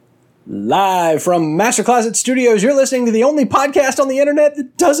Live from Master Closet Studios, you're listening to the only podcast on the internet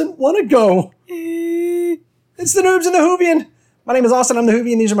that doesn't want to go. It's the Noobs and the Whovian. My name is Austin, I'm the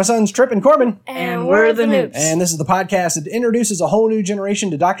Whovian. These are my sons, Trip and Corbin. And we're the Noobs. And this is the podcast that introduces a whole new generation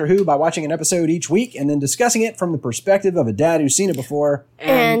to Doctor Who by watching an episode each week and then discussing it from the perspective of a dad who's seen it before.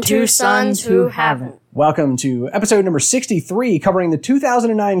 And two sons who haven't. Welcome to episode number 63, covering the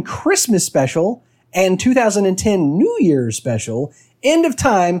 2009 Christmas special and 2010 New Year's special, End of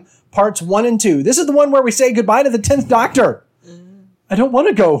Time, parts 1 and 2. This is the one where we say goodbye to the 10th Doctor. I don't want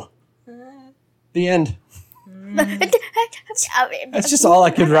to go. The end. That's just all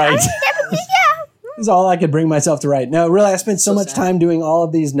I could write. That's all I could bring myself to write. No, really, I spent so much time doing all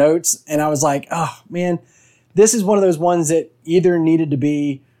of these notes, and I was like, oh, man, this is one of those ones that either needed to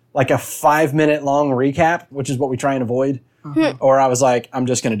be like a 5-minute long recap, which is what we try and avoid, or I was like, I'm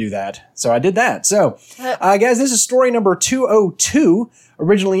just going to do that. So I did that. So, guys, this is story number 202,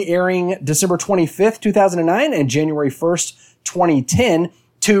 originally airing December 25th, 2009, and January 1st, 2010,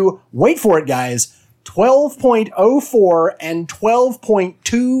 to, wait for it, guys, 12.04 and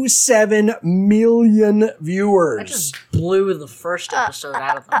 12.27 million viewers. I just blew the first episode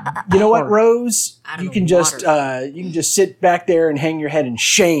out of them. You know what, Rose? You can just sit back there and hang your head in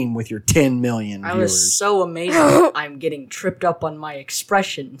shame with your 10 million viewers. I was so amazed that I'm getting tripped up on my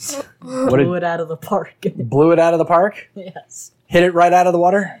expressions. Blew it out of the park. Blew it out of the park? Yes. Hit it right out of the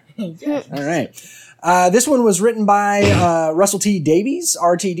water? Yes. All right. This one was written by Russell T. Davies,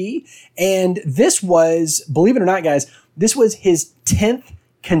 RTD, and this was, believe it or not, guys, this was his 10th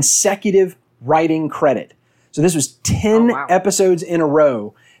consecutive writing credit. So this was 10 episodes in a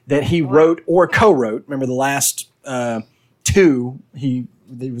row that he wrote or co-wrote. Remember the last two, he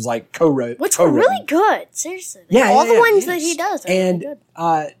was like co-wrote. Which were really good, seriously. All the ones that he does are and really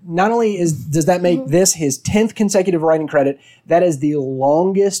good. Not only does that make this his 10th consecutive writing credit, that is the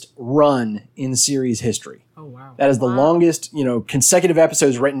longest run in series history. Oh, wow. That is the longest, consecutive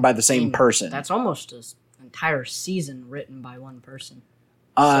episodes written by the same person. That's almost an entire season written by one person.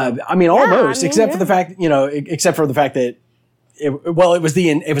 Almost, except for the fact, that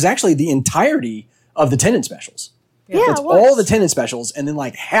it was actually the entirety of the Tennant specials. Yeah, it's all the Tennant specials and then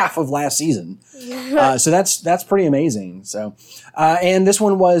like half of last season. So that's pretty amazing. So, and this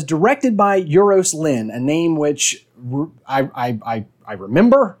one was directed by Euros Lyn, a name which I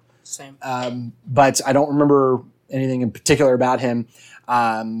remember. Same. But I don't remember anything in particular about him.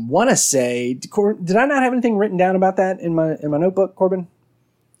 Want to say, did I not have anything written down about that in my notebook, Corbin?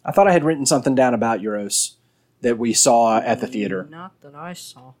 I thought I had written something down about Euros that we saw at the theater. Not that I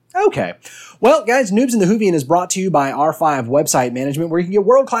saw. Okay. Well, guys, Noobs and the Whovian is brought to you by R5 Website Management, where you can get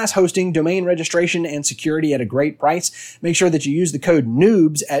world-class hosting, domain registration, and security at a great price. Make sure that you use the code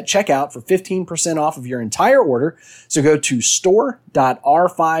NOOBS at checkout for 15% off of your entire order. So go to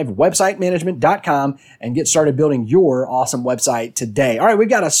store.r5websitemanagement.com and get started building your awesome website today. All right, we've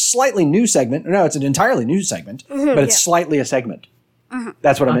got a slightly new segment. No, it's an entirely new segment, but it's slightly a segment.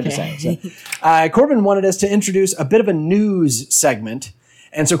 That's what I meant to say. So, Corbin wanted us to introduce a bit of a news segment.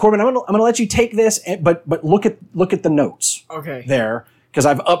 And so, Corbin, I'm gonna let you take this, but look at the notes. Okay. There, because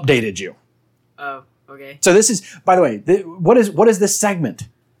I've updated you. Oh, okay. So this is, by the way, what is this segment,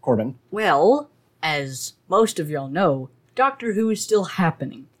 Corbin? Well, as most of y'all know, Doctor Who is still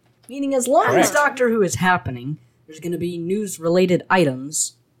happening. Meaning, as long as Doctor Who is happening, there's going to be news-related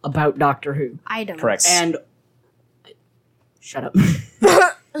items about Doctor Who. Correct. And shut up.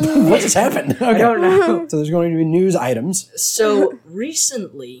 What just happened? Okay. I don't know. So there's going to be news items. So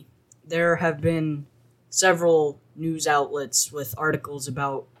recently, there have been several news outlets with articles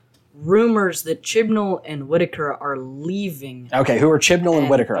about rumors that Chibnall and Whittaker are leaving. Okay, who are Chibnall and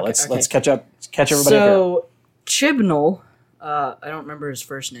Whittaker? Let's catch everybody up. So Chibnall, I don't remember his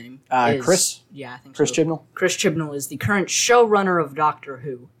first name. Chris? Yeah, I think Chris so. Chibnall? Chris Chibnall is the current showrunner of Doctor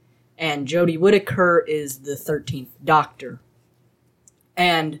Who, and Jodie Whittaker is the 13th Doctor.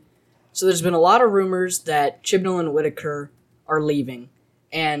 And so there's been a lot of rumors that Chibnall and Whittaker are leaving.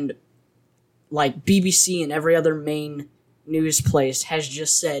 And like BBC and every other main news place has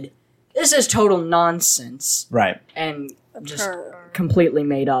just said, this is total nonsense. Right. And just completely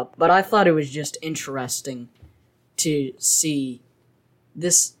made up. But I thought it was just interesting to see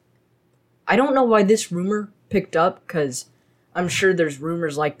this. I don't know why this rumor picked up, because I'm sure there's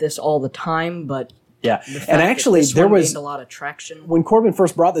rumors like this all the time, but yeah, and actually there was a lot of traction. When Corbin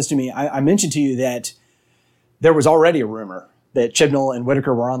first brought this to me, I mentioned to you that there was already a rumor that Chibnall and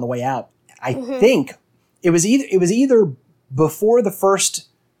Whittaker were on the way out. I think it was either before the first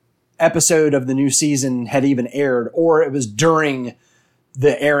episode of the new season had even aired, or it was during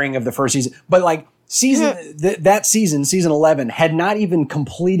the airing of the first season. But like that season 11, had not even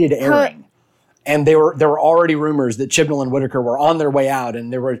completed airing. And there were already rumors that Chibnall and Whittaker were on their way out,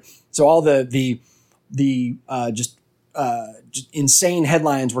 and there were all the just insane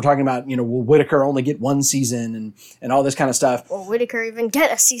headlines were talking about, will Whittaker only get one season and all this kind of stuff. Will Whittaker even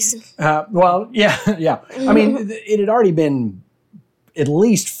get a season? Well, yeah. I mean, it had already been at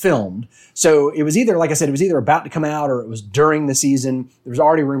least filmed. So it was either, like I said, it was either about to come out or it was during the season. There was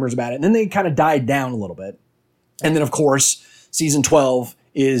already rumors about it. And then they kind of died down a little bit. And then, of course, season 12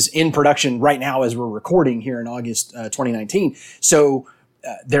 is in production right now as we're recording here in August 2019. So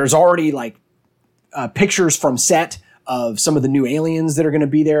there's already pictures from set of some of the new aliens that are going to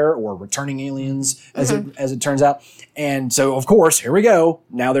be there, or returning aliens as it turns out. And so, of course, here we go.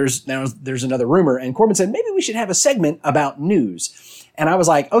 Now there's another rumor. And Corbin said, maybe we should have a segment about news. And I was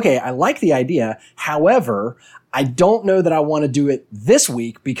like, okay, I like the idea. However, I don't know that I want to do it this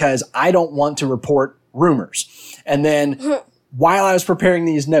week because I don't want to report rumors. And then while I was preparing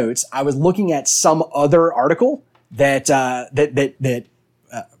these notes, I was looking at some other article that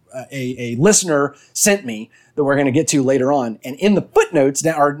a listener sent me that we're going to get to later on. And in the footnotes,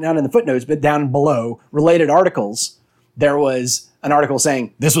 or not in the footnotes, but down below related articles, there was an article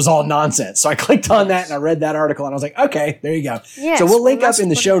saying this was all nonsense. So I clicked on that and I read that article and I was like, okay, there you go. Yes, so we'll link up in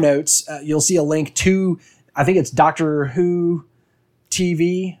the show notes. You'll see a link to, I think it's Doctor Who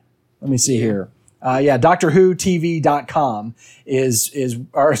TV. Let me see here. DoctorWhoTV.com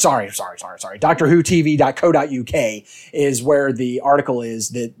DoctorWhoTV.co.uk is where the article is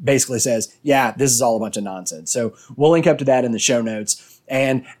that basically says, yeah, this is all a bunch of nonsense. So we'll link up to that in the show notes.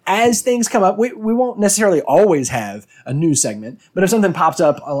 And as things come up, we won't necessarily always have a news segment, but if something pops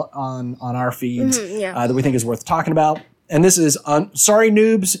up on our feeds that we think is worth talking about, and this is, sorry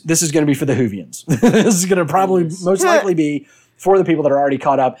noobs, this is going to be for the Whovians. This is going to probably most likely be for the people that are already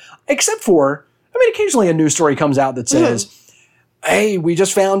caught up, except for, occasionally a news story comes out that says, hey, we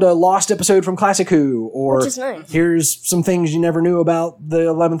just found a lost episode from Classic Who, or which is nice. Here's some things you never knew about the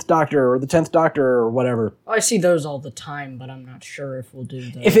 11th Doctor or the 10th Doctor or whatever. I see those all the time, but I'm not sure if we'll do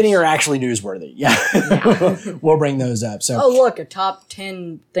those. If any are actually newsworthy, yeah. We'll bring those up. So, oh, look, a top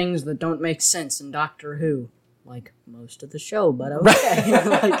 10 things that don't make sense in Doctor Who. Like most of the show, but okay.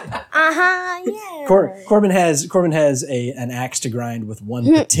 Yeah. Corbin has an axe to grind with one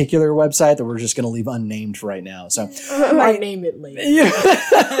particular website that we're just going to leave unnamed for right now. So I might name it later. Yeah.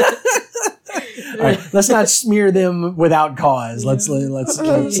 All right, let's not smear them without cause. Let's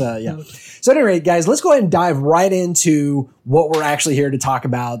yeah. So at any rate, guys, let's go ahead and dive right into what we're actually here to talk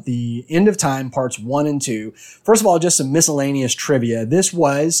about, the End of Time parts 1 and 2. First of all, just some miscellaneous trivia. This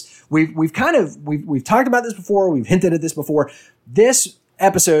was, we've talked about this before. We've hinted at this before. This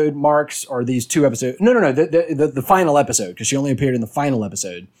episode marks, or these two episodes, the final episode, because she only appeared in the final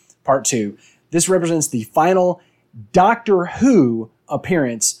episode, part 2. This represents the final Doctor Who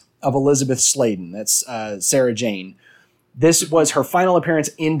appearance of Elizabeth Sladen. That's Sarah Jane. This was her final appearance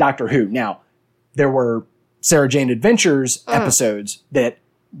in Doctor Who. Now, there were Sarah Jane Adventures episodes that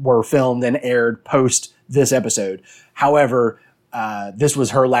were filmed and aired post this episode. However, this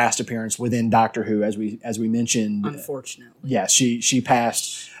was her last appearance within Doctor Who, as we mentioned. Unfortunately. Yeah, she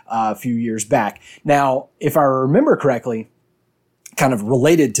passed a few years back. Now, if I remember correctly, kind of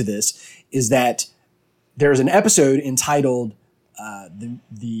related to this, is that there's an episode entitled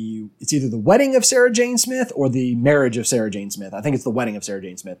it's either the wedding of Sarah Jane Smith or the marriage of Sarah Jane Smith. I think it's the wedding of Sarah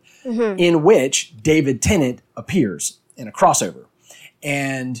Jane Smith, in which David Tennant appears in a crossover.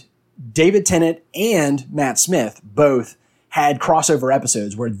 And David Tennant and Matt Smith both had crossover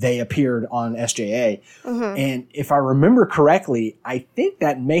episodes where they appeared on SJA. And if I remember correctly, I think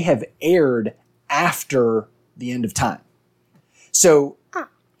that may have aired after the End of Time. So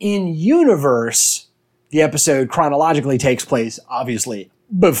in universe, the episode chronologically takes place, obviously,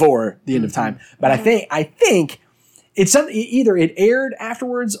 before the End of Time. But I think it's something, either it aired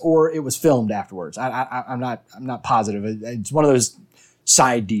afterwards or it was filmed afterwards. I'm not positive. It's one of those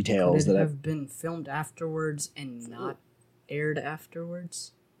side details. Could it have been filmed afterwards and not aired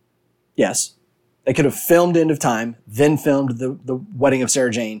afterwards? Yes. They could have filmed End of Time, then filmed the wedding of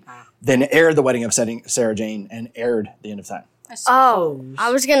Sarah Jane, then aired the wedding of Sarah Jane, and aired the End of Time. I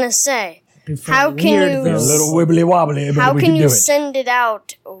was going to say, how can you a little wibbly wobbly? How can you send it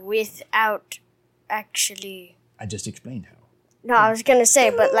out without actually? I just explained how. No, I was gonna say,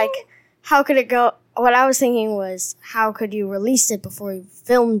 but how could it go? What I was thinking was, how could you release it before you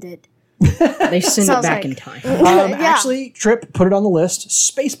filmed it? They send it back in time. Actually, Tripp put it on the list.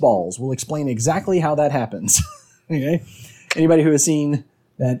 Spaceballs will explain exactly how that happens. Okay, anybody who has seen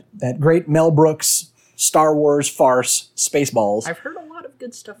that great Mel Brooks Star Wars farce, Spaceballs. I've heard a lot of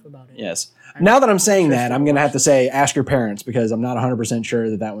good stuff about it. Yes. Now that I'm saying that, I'm going to have to say ask your parents because I'm not 100%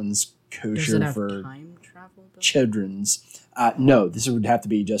 sure that one's Does kosher it have for time travel? Though? children's. No, this would have to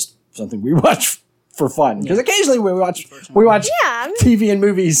be just something we watch for fun because occasionally we watch TV and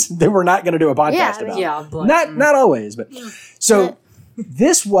movies that we're not going to do a podcast about. Yeah, but Not always, but so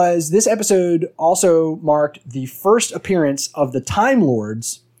this episode also marked the first appearance of the Time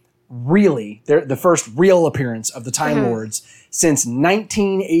Lords. Really, the first real appearance of the Time Lords since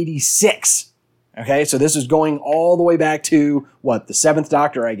 1986. Okay, so this is going all the way back to the Seventh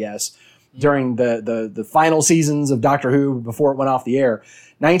Doctor, I guess, during the final seasons of Doctor Who before it went off the air.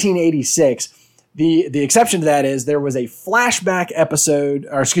 1986. The exception to that is there was a flashback episode,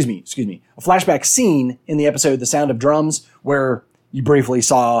 or excuse me, a flashback scene in the episode "The Sound of Drums" where you briefly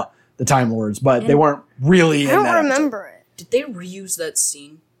saw the Time Lords, but they weren't really. I don't remember it. Did they reuse that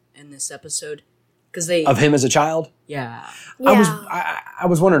scene in this episode? Because they Of him as a child. yeah. I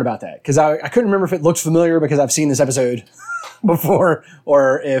was wondering about that because I couldn't remember if it looked familiar because I've seen this episode before,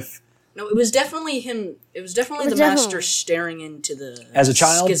 or if No, it was definitely him. It was definitely the master staring into the As a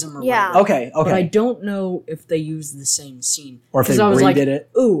child? schism or Yeah. whatever. okay, But I don't know if they used the same scene. Or if they 'Cause I was like, redid it.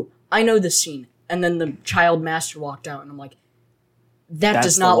 ooh, I know this scene. And then the child master walked out, and I'm like, that That's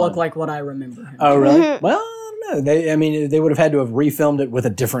does the not look one. like what I remember him. Oh, really? Well, I don't know. They would have had to have refilmed it with a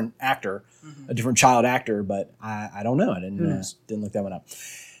different actor, a different child actor, but I don't know. I didn't look that one up.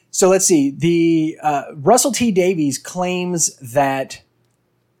 So let's see. The Russell T Davies claims that,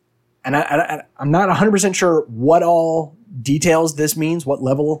 and I'm not 100% sure what all details this means, what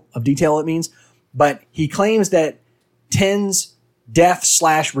level of detail it means, but he claims that Ten's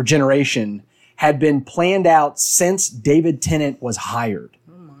death/regeneration had been planned out since David Tennant was hired.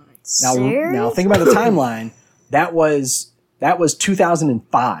 Now think about the timeline. That was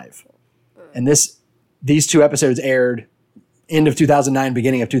 2005, and these two episodes aired end of 2009,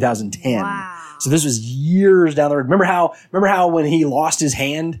 beginning of 2010. Wow. So this was years down the road. Remember how when he lost his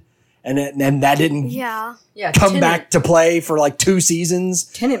hand and that didn't Yeah. Yeah, come Tennant- back to play for like 2 seasons?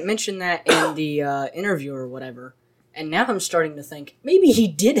 Tennant mentioned that in the interview or whatever. And now I'm starting to think maybe he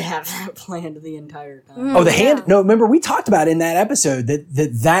did have that planned the entire time. Oh, the hand? No, remember we talked about in that episode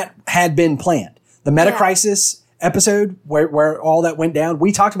that had been planned. The Meta Crisis episode where all that went down,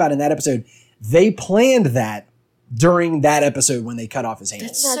 we talked about in that episode. They planned that during that episode when they cut off his hand.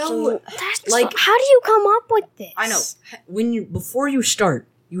 That's so like How do you come up with this? I know before you start,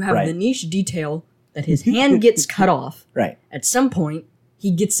 you have Right. the niche detail that his hand gets cut off. Right. At some point,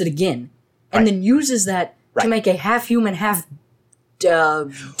 he gets it again, and then uses that to make a half human, half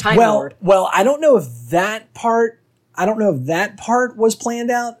Time Lord. Well, I don't know if that part was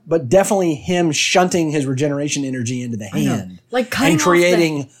planned out, but definitely him shunting his regeneration energy into the hand, Like cutting and off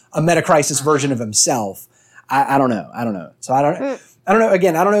creating a Metacrisis version of himself. I don't know. So I don't know.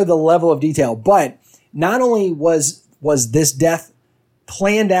 Again, I don't know the level of detail, but not only was this death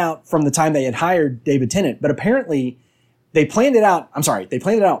planned out from the time they had hired David Tennant, but apparently they planned it out. I'm sorry, they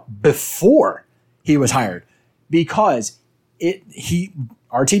planned it out before he was hired because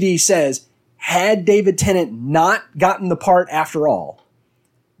RTD says had David Tennant not gotten the part after all,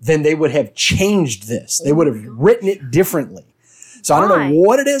 then they would have changed this. They would have written it differently. So I don't know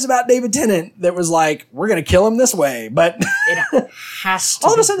what it is about David Tennant that was like, we're going to kill him this way, but it has to.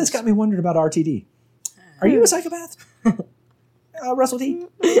 all of be a sudden it's got me wondering about RTD. Are you a psychopath? Russell T?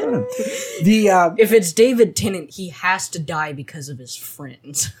 I don't know. If it's David Tennant, he has to die because of his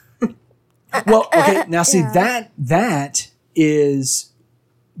friends. Well, okay, now see that is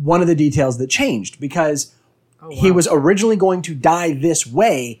one of the details that changed because he was originally going to die this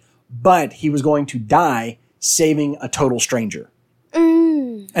way, but he was going to die saving a total stranger.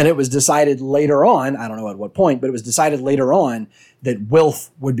 And it was decided later on, I don't know at what point, but it was decided later on that Wilf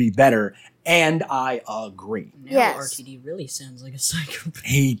would be better. And I agree. Now Yes. RTD really sounds like a psychopath.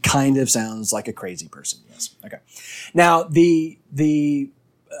 He kind of sounds like a crazy person. Yes. Okay. Now, the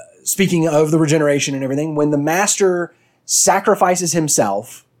speaking of the regeneration and everything, when the master sacrifices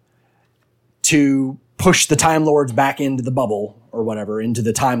himself to push the Time Lords back into the bubble or whatever, into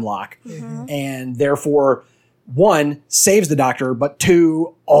the time lock, and therefore, 1, saves the Doctor, but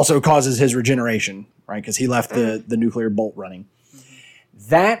 2, also causes his regeneration, right? Because he left the nuclear bolt running.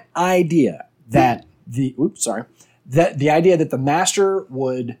 That idea that the idea that the master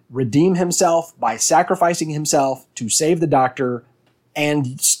would redeem himself by sacrificing himself to save the Doctor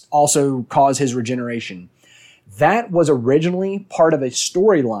and also cause his regeneration, that was originally part of a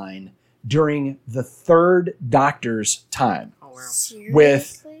storyline during the 3rd Doctor's time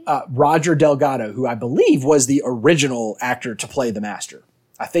with Roger Delgado, who I believe was the original actor to play the Master.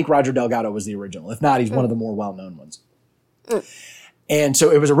 I think Roger Delgado was the original. If not, he's one of the more well-known ones. And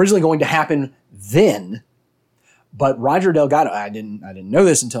so it was originally going to happen then, but Roger Delgado, I didn't know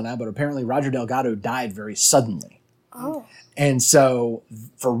this until now, but apparently Roger Delgado died very suddenly. Oh. And so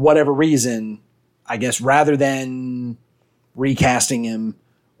for whatever reason, I guess rather than recasting him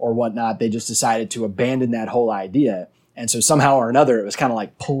or whatnot, they just decided to abandon that whole idea. And so somehow or another, it was kind of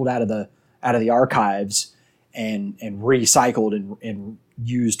like pulled out of the archives and recycled and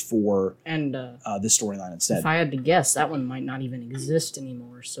used for this storyline instead. If I had to guess, that one might not even exist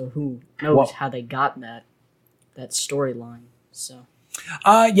anymore. So who knows how they got that storyline? So.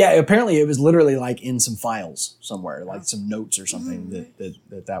 Yeah, apparently it was literally like in some files somewhere, like some notes or something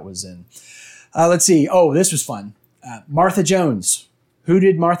that was in. Let's see. Oh, this was fun. Martha Jones. Who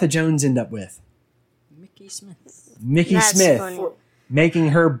did Martha Jones end up with? Mickey Smith. Mickey That's Smith. funny. Making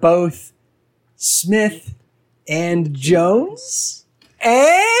her both Smith and Jones?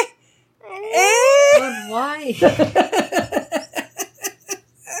 Eh? But why?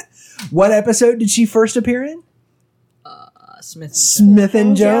 What episode did she first appear in? Smith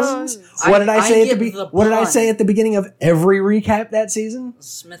and Jones. Jones. What did I say at get the What did I pun. say at the beginning of every recap that season?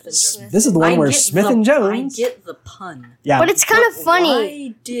 Smith and Jones. This is the one I where get Smith the- and Jones. I get the pun. Yeah, But it's kind of funny.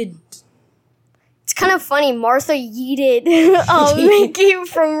 Why did It's kind of funny. Martha yeeted Mickey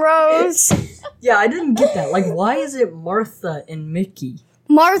from Rose. Yeah, I didn't get that. Like, why is it Martha and Mickey?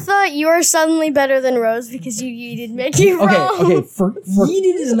 Martha, you are suddenly better than Rose because you yeeted Mickey from okay. For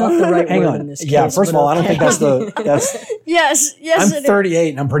Yeeted is not the right hang word on. in this case. Yeah, first of but all, I don't okay. think that's. Yes, I'm it is. 38,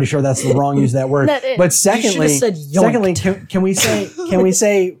 and I'm pretty sure that's the wrong use of that word. That is. But secondly, said yoinked. can we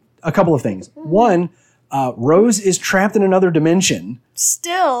say a couple of things? One, Rose is trapped in another dimension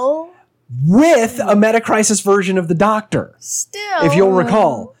Still. with a Metacrisis version of the Doctor, Still. if you'll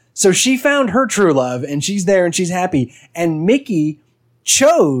recall. So she found her true love, and she's there, and she's happy. And Mickey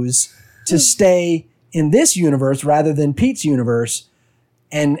chose to stay in this universe rather than Pete's universe,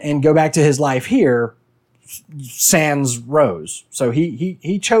 and go back to his life here, sans Rose. So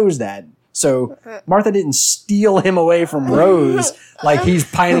he chose that. So Martha didn't steal him away from Rose like he's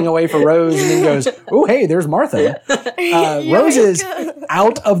pining away for Rose, and then goes, "Oh, hey, there's Martha." Rose is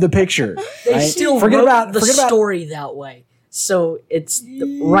out of the picture. They right? still forget wrote about the forget about story that way. So it's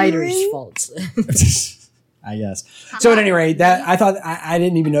the writer's fault. I guess. So at any rate, that I thought I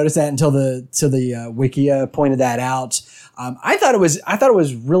didn't even notice that until the Wikia pointed that out. I thought it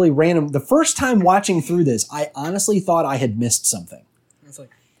was really random. The first time watching through this, I honestly thought I had missed something. It's like,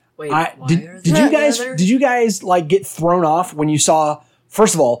 wait, why are Did they you guys together? did you guys like get thrown off when you saw,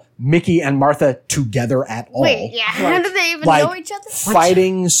 first of all, Mickey and Martha together at all? Wait, yeah. How do they even Like, know each other?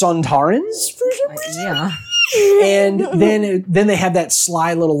 fighting Sontarans for some reason? Yeah. And then they had that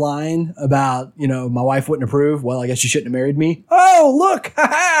sly little line about, my wife wouldn't approve. Well, I guess you shouldn't have married me. Oh, look. Ha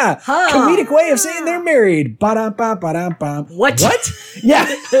ha. Huh. Comedic way of saying they're married. Ba-dum-bum, ba-dum-bum. What? Yeah.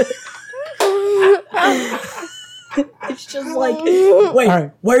 It's just like, wait,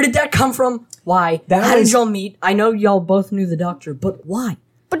 right. where did that come from? Why? That How was- did y'all meet? I know y'all both knew the Doctor, but why?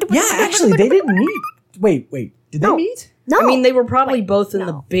 Yeah, actually, they didn't meet. Wait. Did they meet? No. I mean, they were probably both in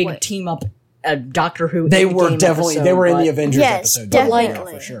the no, big wait. team up Doctor Who. They Endgame were definitely, episode, they were in the but- Avengers Yes, episode.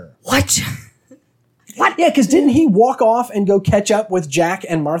 definitely. For sure. What? Yeah, because didn't he walk off and go catch up with Jack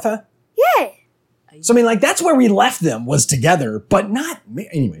and Martha? Yeah. So, I mean, like, that's where we left them, was together, but not...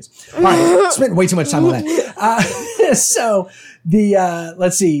 Anyways. All right, spent way too much time on that. So,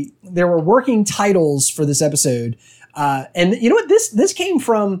 let's see. There were working titles for this episode. And you know what? This came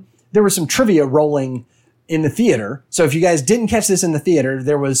from... There was some trivia rolling in the theater. So, if you guys didn't catch this in the theater,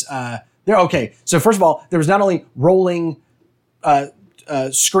 there was... Okay, so first of all, there was not only rolling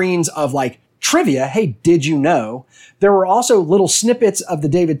screens of, like, trivia. Hey, did you know? There were also little snippets of the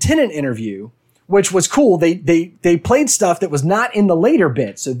David Tennant interview, which was cool. They played stuff that was not in the later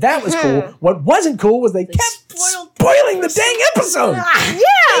bit, so that was cool. What wasn't cool was they kept spoiling the dang episode.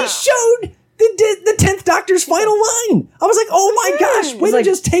 They showed the 10th Doctor's final line. I was like, oh my gosh, way to like-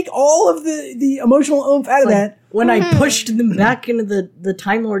 just take all of the emotional oomph out of that. When I pushed them back into the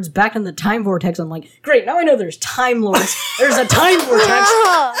Time Lords, back in the Time Vortex, I'm like, great, now I know there's Time Lords. There's a Time Vortex.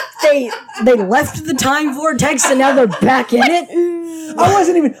 They left the Time Vortex and now they're back in it. I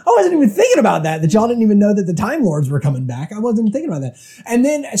wasn't even thinking about that y'all didn't even know that the Time Lords were coming back. I wasn't thinking about that. And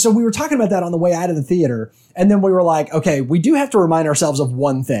then, so we were talking about that on the way out of the theater. And then we were like, okay, we do have to remind ourselves of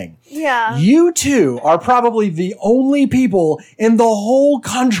one thing. Yeah. You two are probably the only people in the whole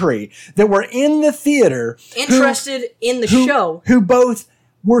country that were in the theater Interested in the show. who both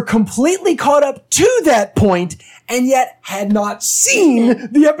were completely caught up to that point and yet had not seen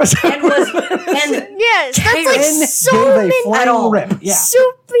the episode. And Yes, that's like And so gave a many, flying rip. Yeah.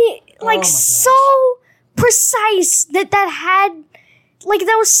 super, like gosh. so precise that had like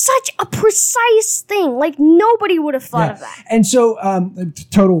that was such a precise thing. Like nobody would have thought of that. And so,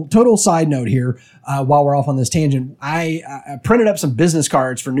 total side note here. While we're off on this tangent, I printed up some business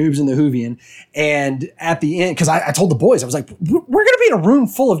cards for Noobs in the Whovian, and at the end, because I told the boys, I was like, "We're going to be in a room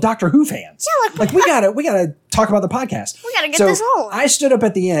full of Doctor Who fans. Yeah, like we gotta talk about the podcast. We gotta get this on." I stood up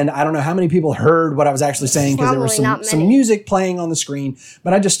at the end. I don't know how many people heard what I was actually saying because there was some music playing on the screen,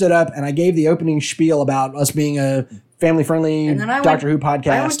 but I just stood up and I gave the opening spiel about us being a family-friendly Doctor Who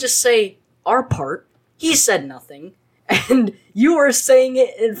podcast. I would just say our part. He said nothing. And you were saying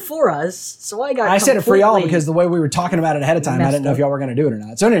it for us, so I said it for y'all because the way we were talking about it ahead of time, I didn't know if y'all were going to do it or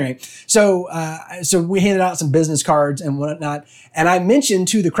not. So anyway, so we handed out some business cards and whatnot, and I mentioned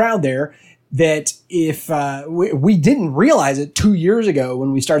to the crowd there that if we didn't realize it 2 years ago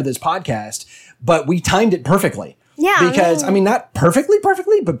when we started this podcast, but we timed it perfectly. Yeah, because I mean not perfectly,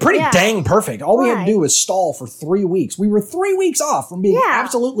 but pretty dang perfect. All we had to do was stall for 3 weeks. We were 3 weeks off from being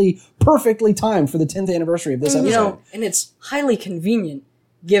absolutely perfectly timed for the 10th anniversary of this episode. You know, and it's highly convenient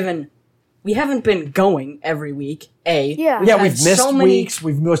given we haven't been going every week. We've missed weeks.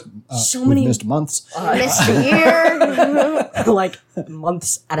 We've missed missed months. Missed a year. Like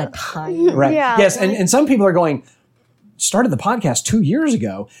months at a time. Right. Yeah, yes, and some people are going, started the podcast 2 years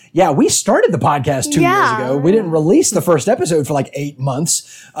ago. Yeah, we started the podcast 2 years ago. We didn't release the first episode for like 8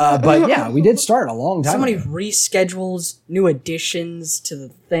 months. But yeah, we did start a long time Somebody ago. reschedules new additions to the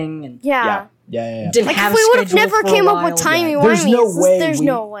thing. And Yeah. Didn't Like have if we would have schedule never for a came up while. with timey There's no way. There's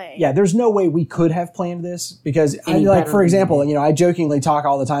no way. Yeah, there's no way we could have planned this because, better for than example, I jokingly talk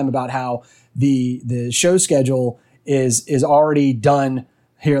all the time about how the show schedule is already done.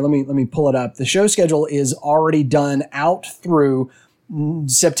 Here, let me pull it up. The show schedule is already done out through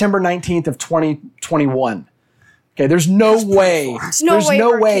September 19th of 2021. Okay, there's no way. There's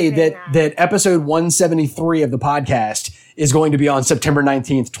no way that episode 173 of the podcast is going to be on September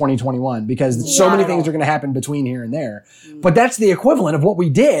 19th, 2021 because so many things are going to happen between here and there. But that's the equivalent of what we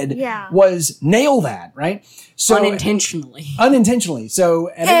did was nail that, right? So unintentionally. So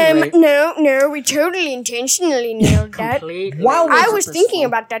at any rate, no, we totally intentionally nailed that. I was thinking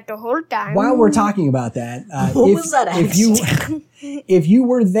about that the whole time. While we're talking about that, what was that accent? If you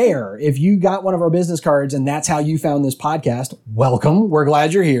were there, if you got one of our business cards and that's how you found this podcast, welcome. We're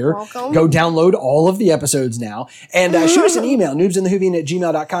glad you're here. Welcome. Go download all of the episodes now and shoot us an email,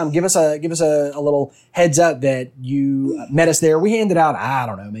 noobsinthewhovian@gmail.com. Give us a little heads up that you met us there. We handed out, I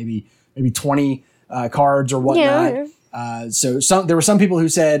don't know, maybe 20 cards or whatnot. Yeah. So there were some people who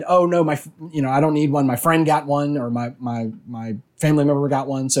said, "Oh no, I don't need one. My friend got one, or my family member got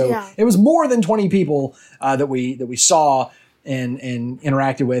one." So it was more than 20 people that we saw and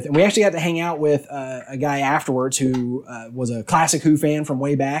interacted with, and we actually got to hang out with a guy afterwards who was a classic Who fan from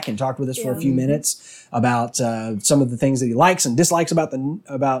way back and talked with us for a few minutes about some of the things that he likes and dislikes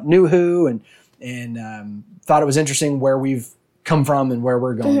about New Who, and thought it was interesting where we've come from and where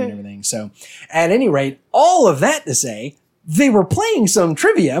we're going and everything. So at any rate, all of that to say, they were playing some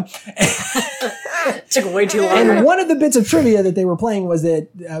trivia. Took way too long. And one of the bits of trivia that they were playing was that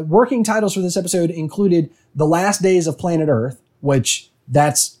working titles for this episode included The Last Days of Planet Earth, which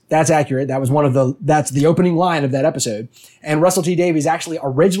that's accurate. That's the opening line of that episode. And Russell T Davies actually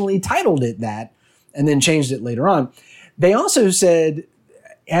originally titled it that and then changed it later on. They also said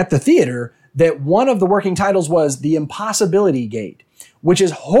at the theater that one of the working titles was The Impossibility Gate, which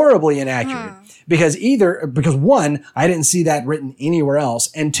is horribly inaccurate because one, I didn't see that written anywhere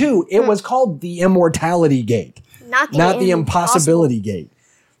else. And two, it was called The Immortality Gate, not the Impossibility Gate.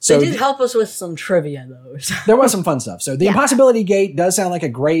 So they did help us with some trivia though. There was some fun stuff. So The Impossibility Gate does sound like a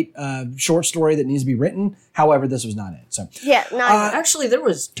great short story that needs to be written. However, this was not it. So actually there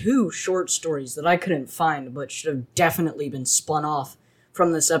was 2 short stories that I couldn't find, but should have definitely been spun off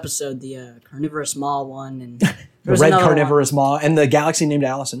from this episode, the Carnivorous Maw one, and the Red Carnivorous Maw, and the Galaxy Named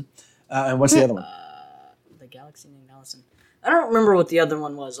Allison. And what's the other one? The Galaxy Named Allison. I don't remember what the other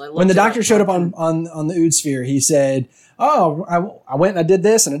one was. When the doctor showed up on the Ood Sphere, he said, "Oh, I went and I did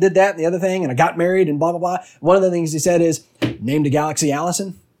this and I did that and the other thing and I got married and blah blah blah." One of the things he said is, "Named a Galaxy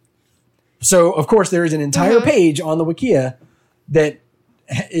Allison." So of course there is an entire page on the Wikia that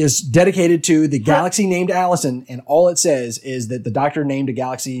is dedicated to the galaxy named Allison, and all it says is that the doctor named a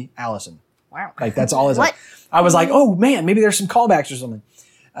galaxy Allison. Wow. Like that's all it says. I was like, oh man, maybe there's some callbacks or something.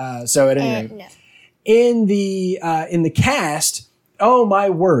 So at any rate, in the cast, oh my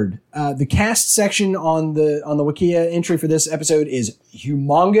word, the cast section on the Wikia entry for this episode is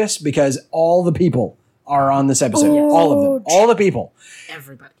humongous because all the people are on this episode. All of them, all the people.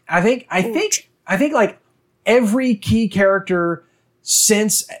 Everybody. I think like every key character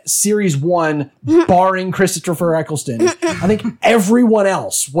since series 1, barring Christopher Eccleston. I think everyone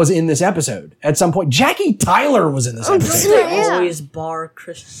else was in this episode at some point. Jackie Tyler was in this episode. They always bar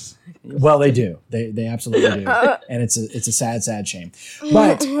Chris. Well, they do. They absolutely do. And it's a sad shame.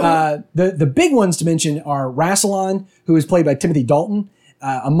 But the big ones to mention are Rassilon, who is played by Timothy Dalton.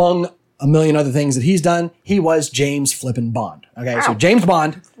 Among a million other things that he's done, he was James flippin' Bond. Okay, so James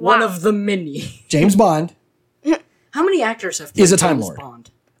Bond. One of the many. James Bond. How many actors have played Is a Time James Lord.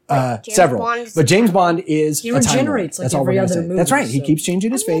 Bond? Several. But James Bond is He a Time Lord. regenerates like That's all every we're gonna other say. movie, That's right. He so- keeps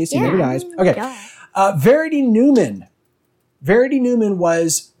changing his face. He never dies. Duh. Okay. Verity Newman. Verity Newman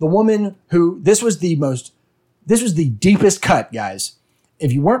was the woman who, this was the deepest cut, guys.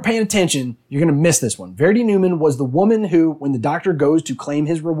 If you weren't paying attention, you're going to miss this one. Verity Newman was the woman who, when the doctor goes to claim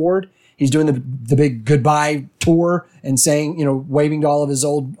his reward, he's doing the big goodbye tour and saying, waving to all of his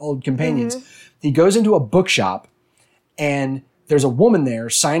old companions. He goes into a bookshop and there's a woman there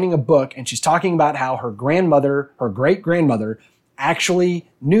signing a book, and she's talking about how her great grandmother, actually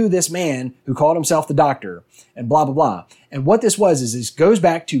knew this man who called himself the doctor, and blah, blah, blah. And what this was is this goes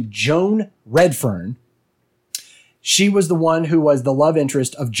back to Joan Redfern. She was the one who was the love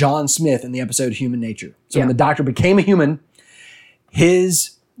interest of John Smith in the episode Human Nature. So when the doctor became a human,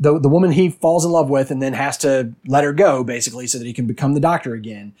 the woman he falls in love with and then has to let her go, basically, so that he can become the doctor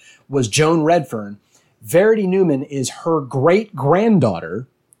again, was Joan Redfern. Verity Newman is her great-granddaughter,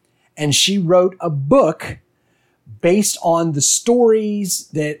 and she wrote a book based on the stories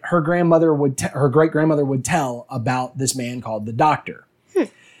that her great-grandmother would tell about this man called the Doctor.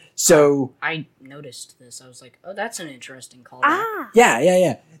 So I noticed this. I was like, oh, that's an interesting call.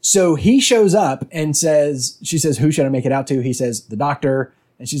 yeah. So he shows up and she says, who should I make it out to? He says, the Doctor.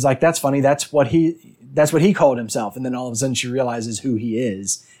 And she's like, that's funny. That's what he called himself. And then all of a sudden she realizes who he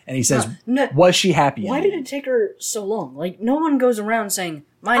is. And he says, was she happy? Why did it take her so long? Like, no one goes around saying,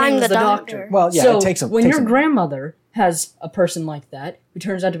 my name I'm is the the doctor. doctor. Well, yeah, so it takes a when takes your a- grandmother has a person like that, who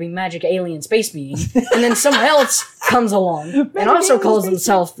turns out to be magic alien space being, and then someone else comes along and also calls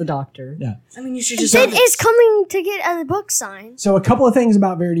himself the doctor. Yeah. I mean, you should just... Sid is coming to get a book signed. So a couple of things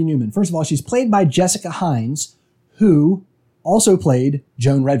about Verity Newman. First of all, she's played by Jessica Hines, who also played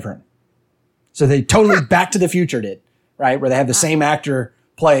Joan Redfern. So they totally Back to the Future did, right? Where they have the same actor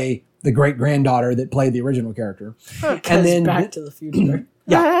play the great-granddaughter that played the original character. And then Back to the Future.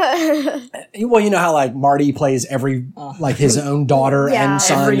 well, you know how like Marty plays every like his own daughter Yeah. and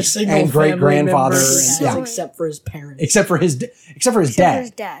son Every single and great grandfather, family member and, except for his parents. except for his dad.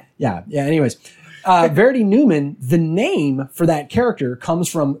 His dad. Yeah. Anyways, Verity Newman, the name for that character comes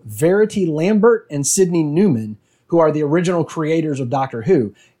from Verity Lambert and Sidney Newman, who are the original creators of Doctor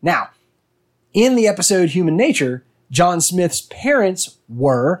Who. Now, in the episode Human Nature, John Smith's parents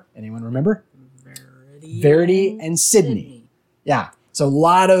were, anyone remember? Verity and Sidney. Yeah. So a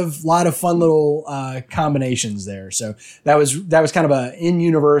lot of fun little combinations there. So that was kind of a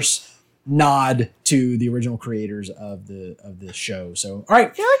in-universe nod to the original creators of the show. So all right,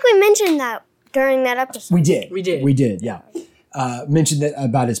 I feel like we mentioned that during that episode. we did, yeah. Mentioned that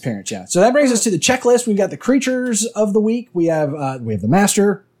about his parents, yeah. So that brings us to the checklist. We've got the creatures of the week. We have the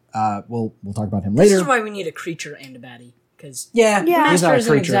master. We'll talk about him later. This is why we need a creature and a baddie. Because Yeah, Yeah. he's not Master a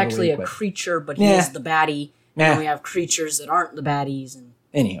isn't creature exactly of the a week, creature, but he Yeah. is the baddie. Yeah. And we have creatures that aren't the baddies. And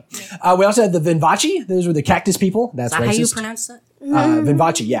but anyhow, we also had the Vinvachi. Those were the cactus people. That's is that racist. how you pronounce that?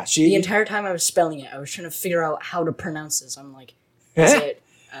 Vinvachi, yeah. The entire time I was spelling it, I was trying to figure out how to pronounce this. I'm like,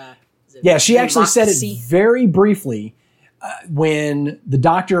 Yeah, she actually said it Vinvachi? very briefly when the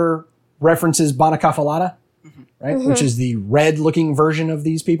doctor references Bonacafalata, right? Which is the red-looking version of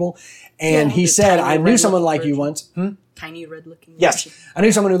these people. And he The said, tiny I knew red-looking someone like you version. once. Tiny red-looking. Yes. version. I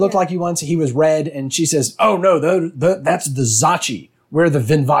knew someone who looked like you once. He was red. And she says, oh, no, that's the Zachi. We're the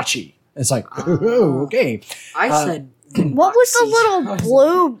Vinvachi. It's like, oh, okay. I said. What was the Vinvachi. little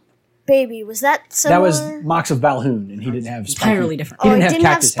blue baby? Was that similar? That was Mox of Valhoon, and he didn't have spiky. Entirely different. He Oh, didn't it have didn't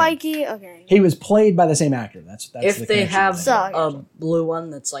have cactus head. spiky? Okay. He was played by the same actor. That's the If they connection have there. So- a blue one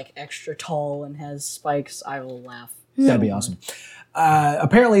that's like extra tall and has spikes, I will laugh. That'd be awesome.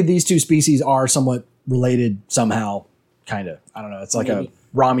 Apparently, these two species are somewhat related somehow, kind of. I don't know. It's like Maybe.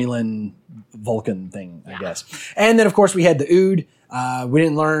 a Romulan Vulcan thing, I guess. And then, of course, we had the Ood. We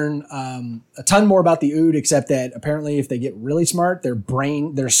didn't learn a ton more about the Ood, except that apparently, if they get really smart,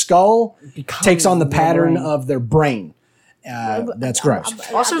 their skull Becomes takes on the their pattern brain. of their brain. That's gross.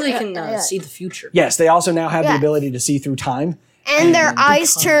 Also, they can see the future. Yes, they also now have the Yeah. ability to see through time. And their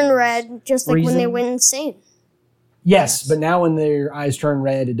eyes turn becomes red, just like when they reason. went insane. Yes, but now when their eyes turn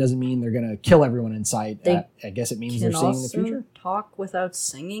red, it doesn't mean they're going to kill everyone in sight. They I guess it means Can they're seeing the also future. talk without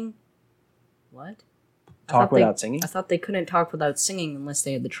singing. What? talk without singing? I thought they couldn't talk without singing unless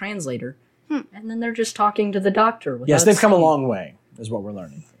they had the translator. And then they're just talking to the doctor. Yes, they've come a long way, is what we're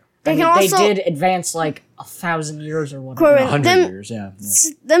learning. They can they also did advance like 1,000 years or whatever. Corbin, 100 years, yeah.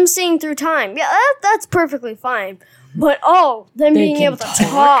 them seeing through time. Yeah, that's perfectly fine. But them being can able to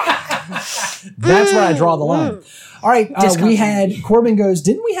talk. That's where I draw the line. All right, we had, Corbin goes,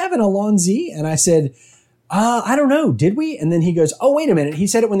 didn't we have an Alonzi? And I said, I don't know, did we? And then he goes, oh, wait a minute. He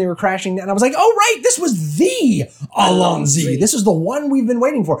said it when they were crashing. And I was like, oh, right, this was the Alonzi. This is the one we've been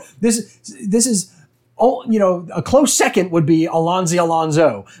waiting for. This is, a close second would be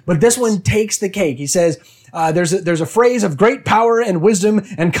Alonzo. But this one takes the cake. He says, there's a phrase of great power and wisdom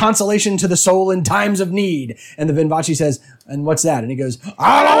and consolation to the soul in times of need. And the Vinvachi says, and what's that? And he goes,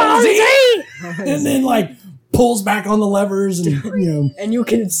 Alonzi! And then pulls back on the levers and, And you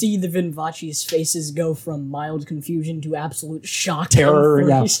can see the Vinvachi's faces go from mild confusion to absolute shock. Terror, in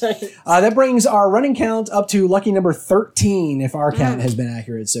 40 yeah. seconds. That brings our running count up to lucky number 13, if our count has been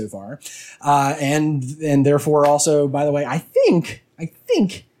accurate so far. And therefore also, by the way, I think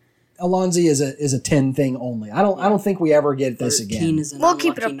Alonzi is a 10 thing only. I don't think we ever get this 13 again. is an We'll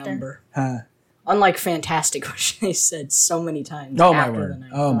keep it unlucky up there. number. Unlike Fantastic, which they said so many times. Oh my after word. the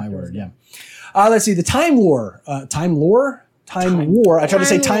Ninth Oh my Doctor word. was Yeah. Let's see the Time War. Time War. I tried to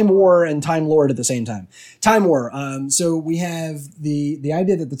say Time War and Time Lord at the same time. Time War. So we have the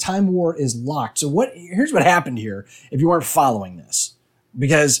idea that the Time War is locked. So here's what happened here. If you weren't following this,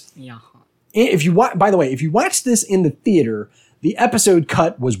 because if you by the way, if you watch this in the theater, the episode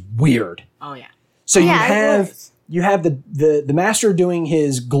cut was weird. Oh yeah. So Yeah, you have the master doing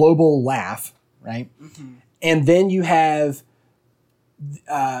his global laugh, right? Mm-hmm. And then you have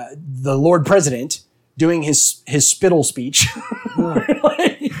the Lord President doing his spittle speech.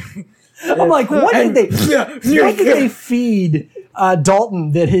 I'm like, what did they feed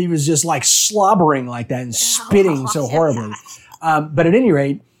Dalton that he was just slobbering like that and spitting so horribly? But at any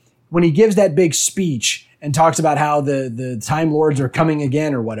rate, when he gives that big speech and talks about how the Time Lords are coming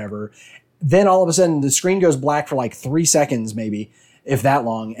again or whatever, then all of a sudden the screen goes black for 3 seconds maybe, if that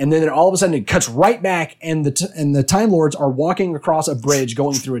long, and then all of a sudden it cuts right back, and the Time Lords are walking across a bridge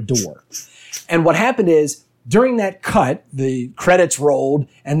going through a door. And what happened is, during that cut, the credits rolled,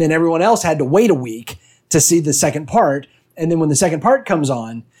 and then everyone else had to wait a week to see the second part. And then when the second part comes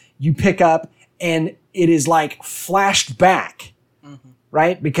on, you pick up, and it is flashed back,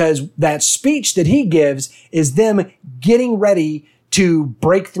 right? Because that speech that he gives is them getting ready to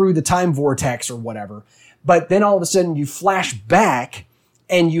break through the time vortex or whatever. But then all of a sudden you flash back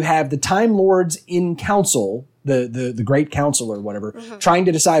and you have the Time Lords in council, the Great Council or whatever, trying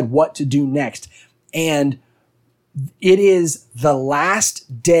to decide what to do next. And it is the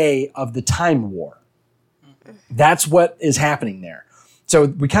last day of the Time War. That's what is happening there. So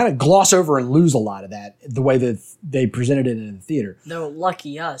we kind of gloss over and lose a lot of that, the way that they presented it in the theater. Though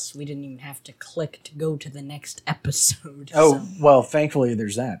lucky us, we didn't even have to click to go to the next episode. Oh, well, thankfully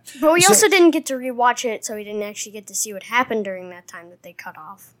there's that. But we also didn't get to rewatch it, so we didn't actually get to see what happened during that time that they cut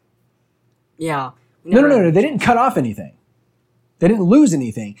off. Yeah. No. They didn't cut off anything. They didn't lose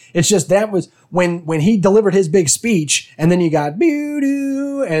anything. It's just that was when he delivered his big speech, and then you got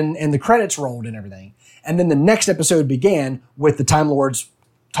boo-doo, and the credits rolled and everything. And then the next episode began with the Time Lords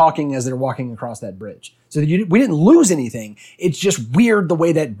talking as they're walking across that bridge. So we didn't lose anything. It's just weird the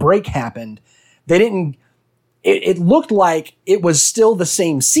way that break happened. They didn't. It looked like it was still the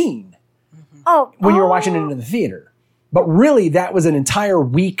same scene when you were watching it in the theater, but really that was an entire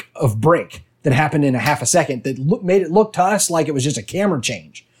week of break that happened in a half a second that made it look to us like it was just a camera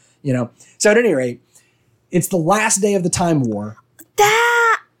change. So at any rate, it's the last day of the Time War.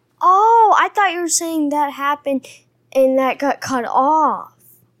 I thought you were saying that happened and that got cut off.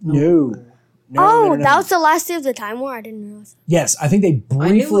 No. That was the last day of the Time War? I didn't know that. Yes, I think they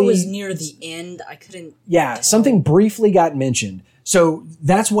briefly... I knew it was near the end. I couldn't... Yeah, something briefly got mentioned. So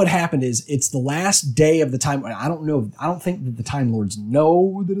that's what happened is it's the last day of the Time... I don't know. I don't think that the Time Lords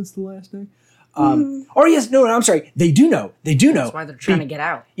know that it's the last day. Or yes, no, I'm sorry. They do know. That's why they're trying to get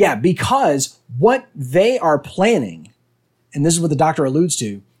out. Yeah, because what they are planning, and this is what the Doctor alludes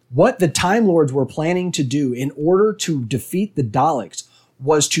to, what the Time Lords were planning to do in order to defeat the Daleks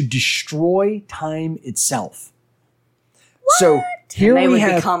was to destroy time itself. What? So here they we would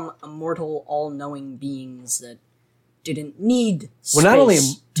have become immortal, all-knowing beings that didn't need space. well, not only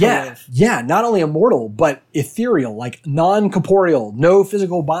to live. not only immortal but ethereal, like non-corporeal, no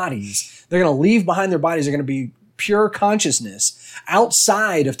physical bodies. They're going to leave behind their bodies. They're going to be pure consciousness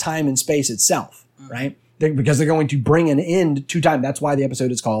outside of time and space itself, right? Because they're going to bring an end to time. That's why the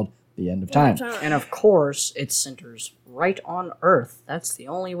episode is called The End of Time. And of course, it centers right on Earth. That's the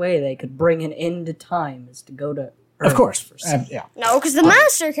only way they could bring an end to time is to go to Earth. Of course. Yeah. No, because the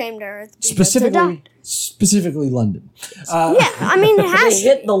Master came to Earth. Specifically London. Yeah, I mean, it They has to.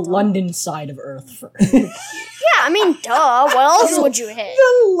 hit the London side of Earth first. Yeah, I mean, duh. What else would you hit?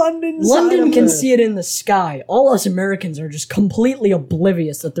 The London side London of can Earth. see it in the sky. All us Americans are just completely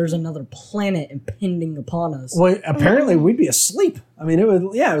oblivious that there's another planet impending upon us. Well, apparently we'd be asleep. I mean, it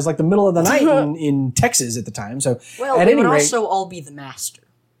was like the middle of the night in Texas at the time. So Well, at we any would rate, also all be the Master.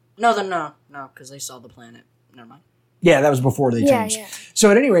 No, because they saw the planet. Never mind. yeah, that was before they changed. Yeah.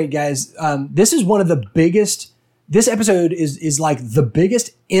 So at any rate, guys, this is one of the biggest. This episode is like the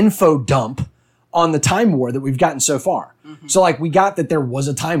biggest info dump on the time war that we've gotten so far. Mm-hmm. So like we got that there was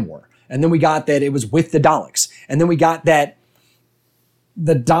a time war, and then we got that it was with the Daleks, and then we got that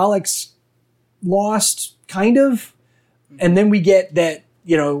the Daleks lost kind of, and then we get that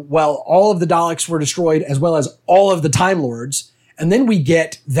all of the Daleks were destroyed as well as all of the Time Lords, and then we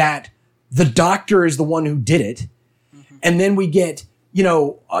get that the Doctor is the one who did it, and then we get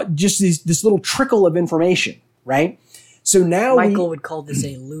just this little trickle of information. Right? So now Michael would call this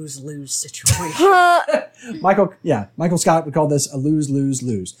a lose-lose situation. Michael Scott would call this a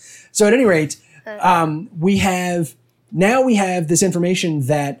lose-lose-lose. So at any rate, we have this information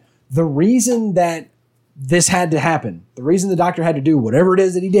that the reason that this had to happen, the reason the Doctor had to do whatever it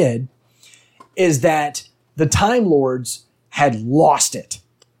is that he did, is that the Time Lords had lost it.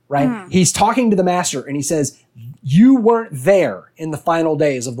 Right? He's talking to the Master and he says, "You weren't there in the final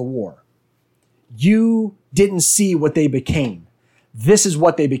days of the war. You didn't see what they became. This is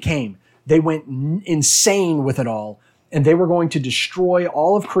what they became. They went insane with it all, and they were going to destroy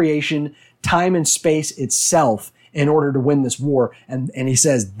all of creation, time and space itself in order to win this war." And he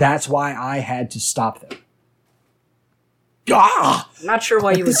says, "That's why I had to stop them." I'm not sure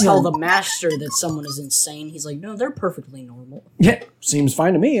why you would tell the Master that someone is insane. He's like, no, they're perfectly normal. Yeah, seems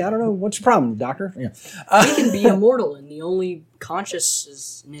fine to me. I don't know. What's your problem, Doctor? Yeah. They can be immortal and the only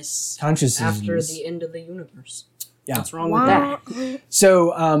consciousness after the end of the universe. Yeah. What's wrong with that?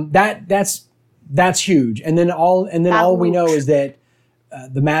 So that's huge. And then all we know is that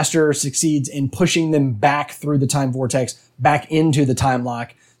the Master succeeds in pushing them back through the time vortex, back into the time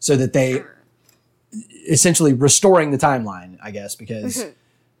lock, so that they essentially restoring the timeline, I guess, because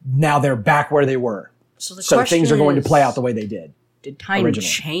now they're back where they were. So things are going to play out the way they did. Did time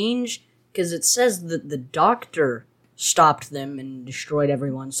change? Because it says that the Doctor stopped them and destroyed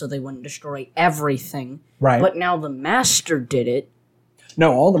everyone so they wouldn't destroy everything. Right. But now the Master did it.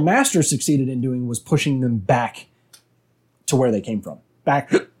 No, all the Master succeeded in doing was pushing them back to where they came from. Back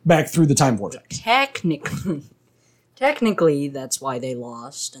through the time vortex. Technically, that's why they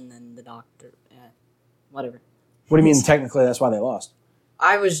lost, and then the Doctor... whatever. What do you mean, technically, that's why they lost?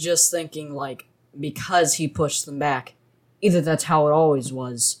 I was just thinking, because he pushed them back, either that's how it always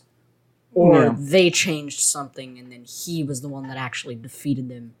was, or they changed something, and then he was the one that actually defeated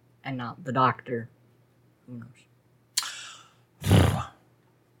them, and not the Doctor. Who knows?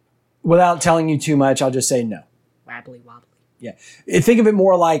 Without telling you too much, I'll just say no. Wabbly wobbly. Yeah. Think of it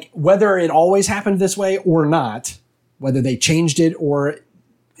more like whether it always happened this way or not, whether they changed it or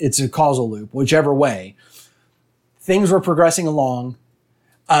it's a causal loop, whichever way, things were progressing along.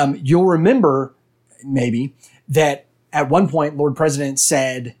 You'll remember maybe that at one point, Lord President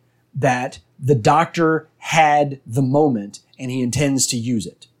said that the Doctor had the moment and he intends to use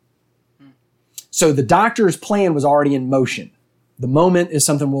it. So the Doctor's plan was already in motion. The moment is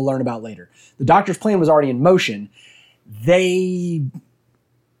something we'll learn about later. The Doctor's plan was already in motion. They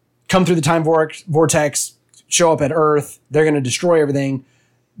come through the time vortex, show up at Earth. They're going to destroy everything.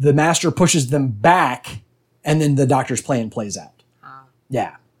 The Master pushes them back, and then the Doctor's plan plays out.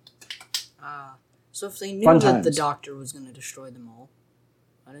 Yeah. So if they knew that the Doctor was going to destroy them all,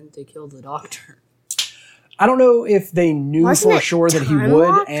 why didn't they kill the Doctor? I don't know if they knew Wasn't for sure that he time would,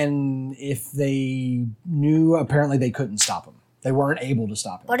 locked? and if they knew, apparently they couldn't stop him. They weren't able to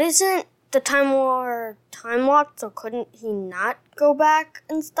stop him. But isn't the Time War time locked, so couldn't he not go back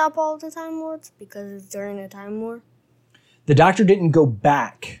and stop all the Time Lords because it's during the Time War? The Doctor didn't go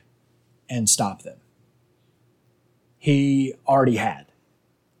back and stop them. He already had.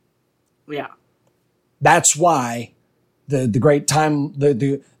 Yeah. That's why the great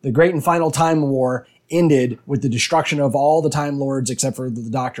and final Time War ended with the destruction of all the Time Lords except for the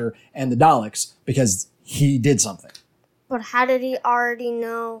Doctor and the Daleks, because he did something. But how did he already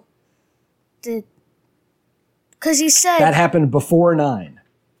know that? Because he said... That happened before 9.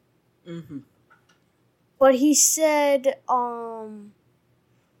 Mm-hmm. But he said,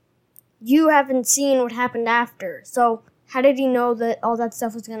 you haven't seen what happened after. So how did he know that all that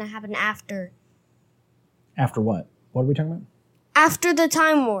stuff was going to happen after? After what? What are we talking about? After the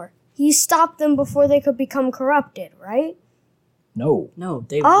Time War, he stopped them before they could become corrupted, right? No. No,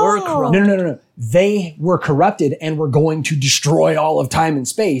 they Oh. were corrupt. No. They were corrupted and were going to destroy all of time and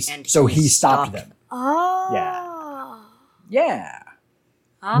space. And so he he stopped stopped them. Oh. Yeah.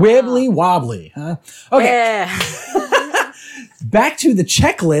 Ah. Wibbly wobbly, huh? Okay. Yeah. Back to the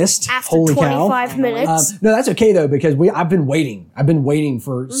checklist. After Holy cow. 25 minutes. No, that's okay though, because I've been waiting. I've been waiting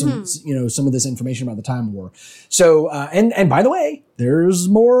for some of this information about the Time War. So, and by the way, there's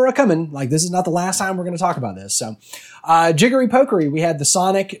more coming. Like, this is not the last time we're going to talk about this. So, Jiggery Pokery, we had the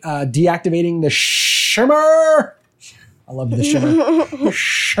Sonic deactivating the shimmer. I love the shimmer.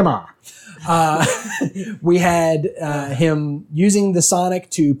 Shimmer. We had him using the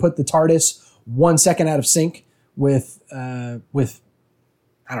Sonic to put the TARDIS 1 second out of sync with I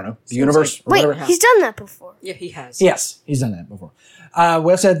don't know, the universe or Wait, whatever. he's done that before. Yeah, he has. Yes, he's done that before.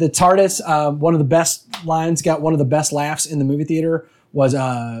 We also had the TARDIS. One of the best lines, got one of the best laughs in the movie theater was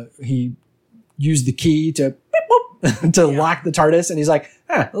he used the key to beep, boop, to lock the TARDIS, and he's like,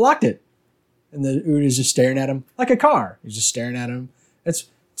 I locked it. And the Ood is just staring at him like a car. He's just staring at him. It's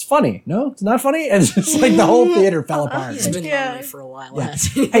funny. No, it's not funny. And it's just like the whole theater fell apart. He's been lonely for a while. Yeah.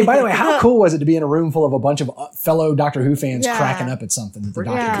 hasn't he? Hey, by the way, how cool was it to be in a room full of a bunch of fellow Doctor Who fans Yeah. cracking up at something that the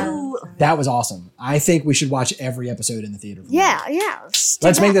Doctor Yeah. did? That was awesome. I think we should watch every episode in the theater. Yeah.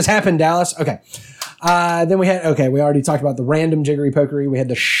 Let's make this happen, Dallas. Okay. Then we already talked about the random Jiggery Pokery. We had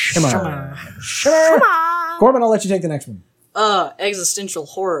the shimmer. Come on. Corbin, I'll let you take the next one. Existential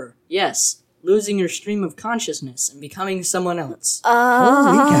horror. Yes. Losing your stream of consciousness and becoming someone else.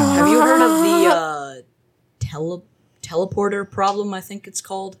 Holy cow. Have you heard of the teleporter problem, I think it's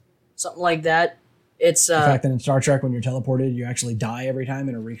called? Something like that. It's The fact that in Star Trek, when you're teleported, you actually die every time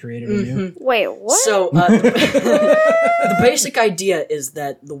and are recreated anew. Wait, what? so the basic idea is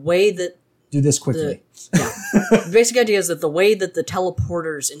that the way that Do this quickly. the basic idea is that the way that the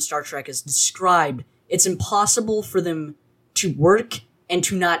teleporters in Star Trek is described, it's impossible for them to work and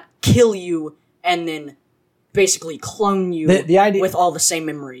to not kill you and then basically clone you The idea- with all the same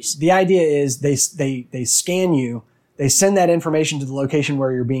memories. The idea is they scan you, they send that information to the location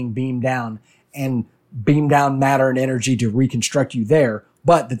where you're being beamed down, and beam down matter and energy to reconstruct you there,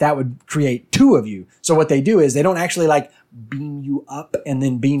 but that would create two of you. So what they do is they don't actually like beam you up and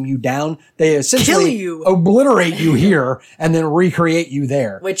then beam you down. They essentially Kill you. obliterate you here and then recreate you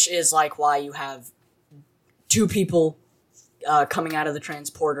there. Which is like why you have two people coming out of the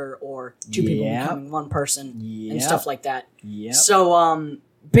transporter, or two people Yep. becoming one person, and Yep. stuff like that. Yep. So,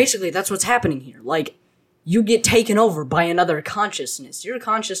 basically, that's what's happening here. Like, you get taken over by another consciousness. Your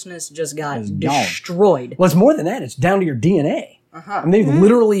consciousness just got It's gone. destroyed. Well, it's more than that. It's down to your DNA. Uh-huh. I mean, they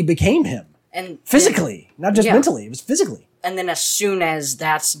literally became him. And Physically, not just Yeah. mentally. It was physically. And then as soon as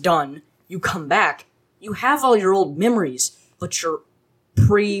that's done, you come back. You have all your old memories, but your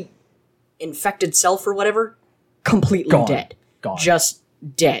pre-infected self or whatever, completely Gone. dead. Gone. Just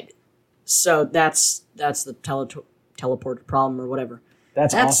dead. So that's the teleporter problem or whatever.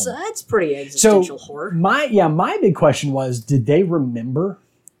 That's That's awesome. that's pretty existential So horror. my big question was, did they remember?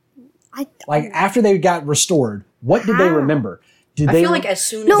 Like after they got restored, what did they remember? Did I they? feel like as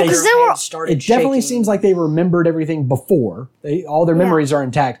soon as No, their 'cause they were- head started it definitely shaking- seems like they remembered everything before. All their memories are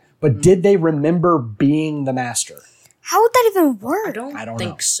intact. But Mm-hmm. did they remember being the master? How would that even work? I don't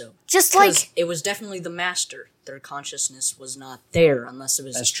think know. so. Just 'Cause like- it was definitely the master. Their consciousness was not there unless it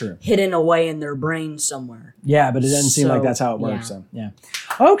was That's true. hidden away in their brain somewhere. Yeah, but it doesn't seem like So, that's how it works. yeah. So yeah.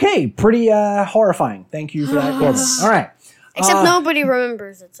 Okay, pretty horrifying. Thank you for that, Corbin. All right. Except nobody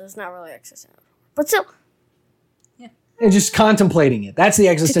remembers it, so it's not really existential. But still, And just contemplating it. That's the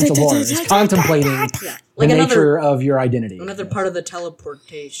existential horror. It's contemplating Yeah. the Like nature of your identity. another part of the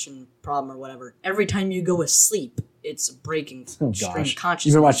teleportation problem or whatever. Every time you go asleep, it's breaking stream gosh. consciousness.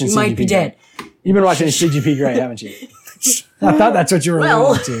 You've been watching you might be CGP, dead. You've been watching CGP Grey, haven't you? I thought that's what you were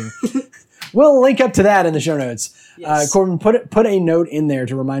Well. alluding to. We'll link up to that in the show notes. Yes. Corbin, put a note in there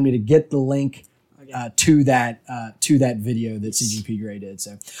to remind me to get the link to that video that CGP Grey did.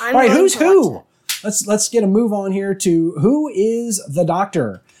 So, I'm all right, going who's to who? watch Let's get a move on here to who is the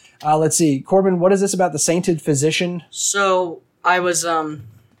Doctor. Let's see, Corbin. What is this about the sainted physician? So I was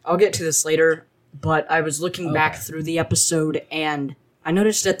I'll get to this later, but I was looking back through the episode and I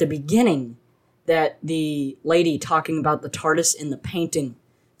noticed at the beginning that the lady talking about the TARDIS in the painting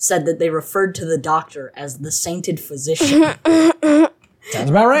said that they referred to the Doctor as the sainted physician. Sounds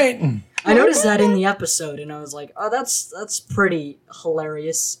about right. I noticed that in the episode and I was like, oh, that's pretty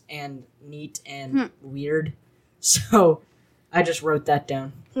hilarious and neat and weird. So I just wrote that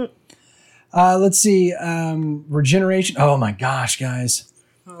down. Let's see. Regeneration. Oh my gosh, guys.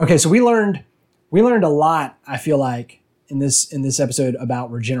 Okay, so we learned we learned a lot, I feel like, in this episode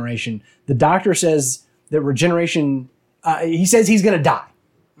about regeneration. The Doctor says that regeneration, he says he's going to die,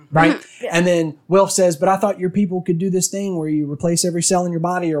 right? Yeah. And then Wilf says, but I thought your people could do this thing where you replace every cell in your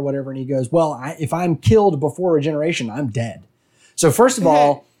body or whatever. And he goes, well, if I'm killed before regeneration, I'm dead. So first of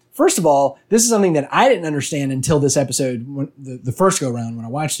all, this is something that I didn't understand until this episode, when the first go round when I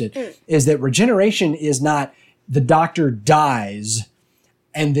watched it, is that regeneration is not the Doctor dies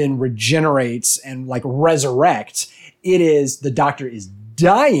and then regenerates and like resurrects. It is the Doctor is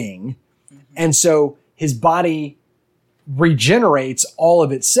dying, and so his body regenerates all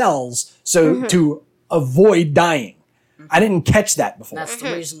of its cells so to avoid dying. I didn't catch that before. That's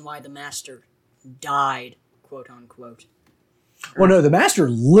the reason why the Master died, quote unquote. Well, no, the Master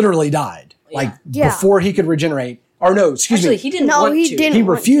literally died, like before he could regenerate. Or no, excuse me. He didn't want to. He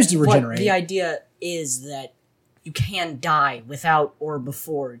refused to regenerate. But the idea is that you can die without or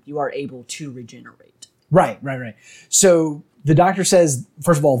before you are able to regenerate. Right. So the Doctor says,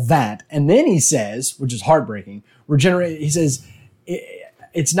 first of all, that, and then he says, which is heartbreaking, regenerate. He says,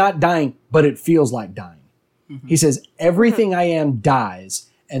 it's not dying, but it feels like dying. He says, everything I am dies,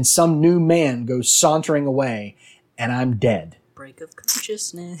 and some new man goes sauntering away, and I'm dead. Break of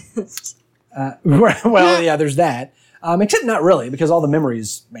consciousness. Well, yeah, there's that. Except not really, because all the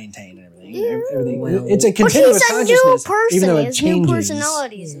memories maintained and everything. It's a continuous consciousness, even though it changes. New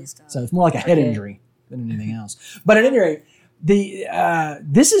personalities and stuff. So it's more like a head injury than anything else. But at any rate,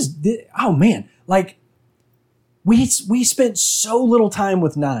 oh man, like we spent so little time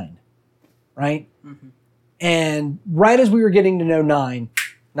with 9, right? And right as we were getting to know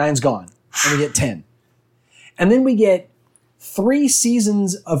 9's gone, and we get 10, and then we get 3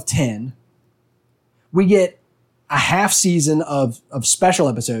 seasons of 10. We get a half season of special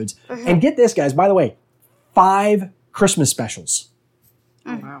episodes, and get this, guys. By the way, 5 Christmas specials.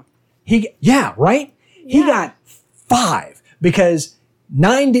 Oh wow! He got 5 because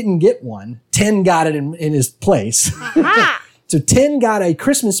 9 didn't get one. 10 got it in his place. So 10 got a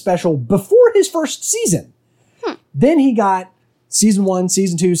Christmas special before his first season. Then he got season 1,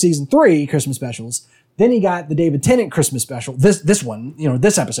 season 2, season 3 Christmas specials. Then he got the David Tennant Christmas special. This one,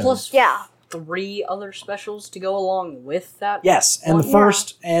 this episode. Plus 3 other specials to go along with that. Yes, and the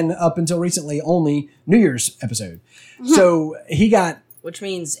first and up until recently only New Year's episode. So he got, which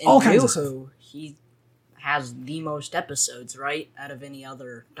means in all kinds of New Who, he has the most episodes, right, out of any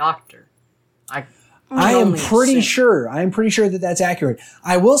other Doctor. I am pretty sure that that's accurate.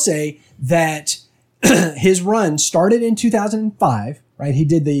 I will say that his run started in 2005, right? He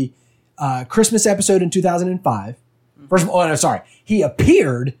did the Christmas episode in 2005. First of all, he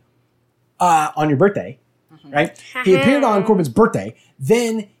appeared on your birthday, right? He appeared on Corbin's birthday.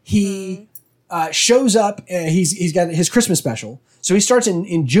 Then he shows up. He's got his Christmas special. So he starts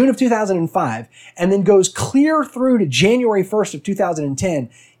in June of 2005 and then goes clear through to January 1st of 2010.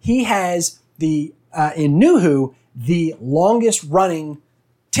 He has in New Who, the longest running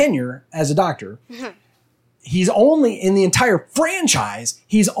tenure as a Doctor. He's only, in the entire franchise,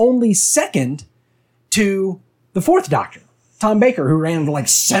 he's only second to the 4th Doctor, Tom Baker, who ran like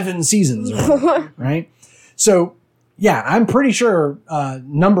 7 seasons, or whatever, right? So, yeah, I'm pretty sure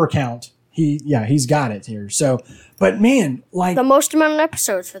number count, he's got it here. So, but man, like the most amount of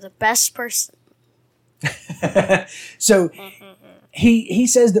episodes for the best person. So he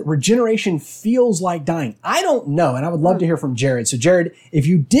says that regeneration feels like dying. I don't know, and I would love to hear from Jared. So Jared, if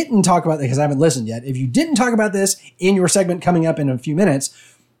you didn't talk about that, because I haven't listened yet, if you didn't talk about this in your segment coming up in a few minutes,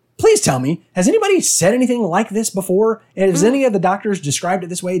 please tell me, has anybody said anything like this before? And has any of the doctors described it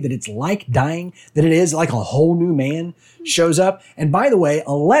this way, that it's like dying, that it is like a whole new man shows up? And by the way,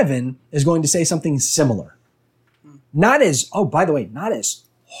 11 is going to say something similar. Not as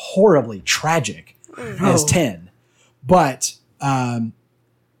horribly tragic as 10, but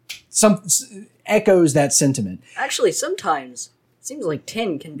some echoes that sentiment. Actually, sometimes it seems like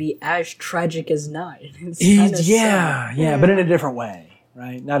 10 can be as tragic as 9. Yeah, but in a different way,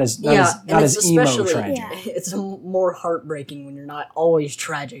 right? Not as emo tragic. Yeah. It's more heartbreaking when you're not always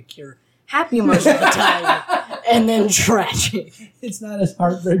tragic. You're happy most of the time, and then tragic. It's not as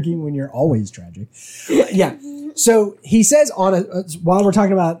heartbreaking when you're always tragic. Yeah. So he says while we're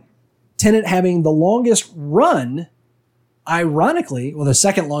talking about Tennant having the longest run, ironically, the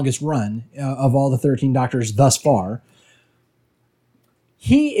second longest run of all the 13 Doctors thus far,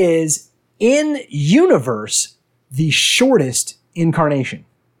 he is in universe the shortest incarnation.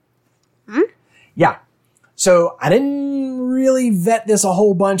 Yeah. So I didn't really vet this a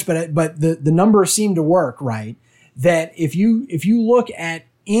whole bunch, but the numbers seem to work, right? That if you look at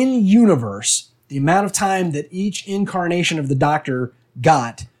in universe, the amount of time that each incarnation of the Doctor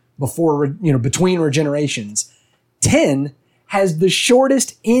got between regenerations. 10 has the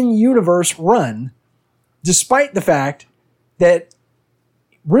shortest in-universe run, despite the fact that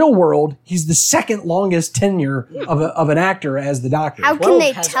real world, he's the second longest tenure of an actor as the Doctor. How can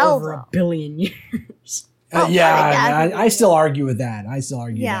they has tell, over though? a billion years. I still argue with that.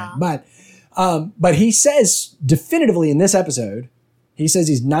 But he says definitively in this episode, he says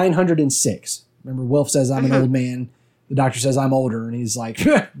he's 906. Remember, Wilf says, I'm an old man. The Doctor says, I'm older. And he's like,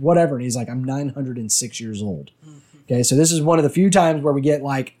 whatever. And he's like, I'm 906 years old. Okay, so this is one of the few times where we get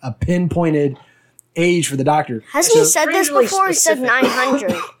like a pinpointed age for the Doctor. Hasn't he said this before? He said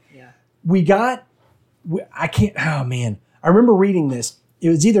 900. I can't, oh man. I remember reading this. It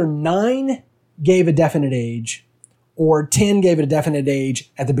was either 9 gave a definite age or 10 gave it a definite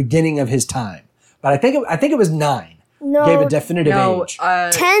age at the beginning of his time. But I think it was 9 gave a definitive age.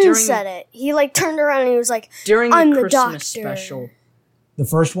 10 said it. He like turned around and he was like, during I'm the the Christmas Doctor. special. The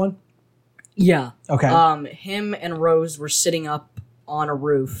first one? Yeah. Okay. Him and Rose were sitting up on a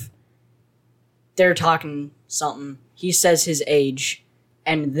roof. They're talking something. He says his age,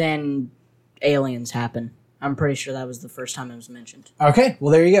 and then aliens happen. I'm pretty sure that was the first time it was mentioned. Okay,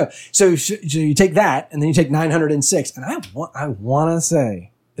 well there you go. So you take that, and then you take 906, and I want to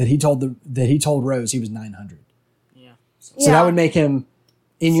say that he told Rose he was 900. Yeah. So that would make him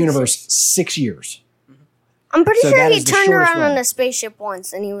in universe 6 years. I'm pretty So sure that he is the turned shortest around run. on a spaceship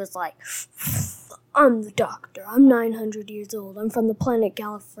once and he was like, I'm the Doctor. I'm 900 years old. I'm from the planet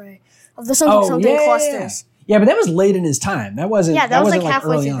Gallifrey of the something clusters. Yeah, but that was late in his time. That wasn't. Yeah, that was wasn't like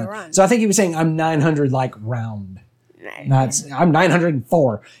halfway early through the on. run. So I think he was saying I'm 900 like round. Not I'm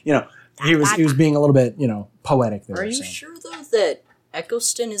 904. He was being a little bit poetic there. Are you sure though that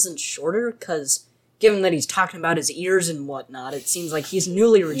Eccleston isn't shorter? Because given that he's talking about his ears and whatnot, it seems like he's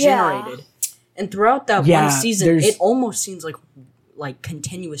newly regenerated. And throughout that one season, it almost seems like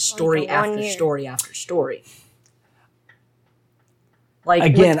continuous story after story after story. Like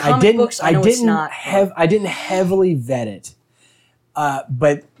again, with I comic didn't. books, I know I didn't heavily vet it.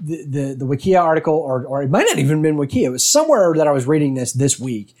 But the Wikia article, or it might not even been Wikia. It was somewhere that I was reading this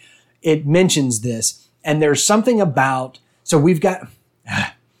week. It mentions this, and there's something about. So we've got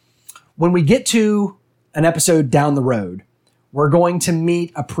when we get to an episode down the road, we're going to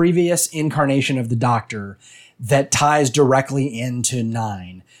meet a previous incarnation of the Doctor that ties directly into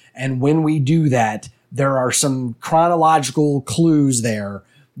 9. And when we do that, there are some chronological clues there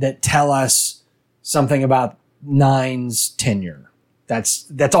that tell us something about 9's tenure.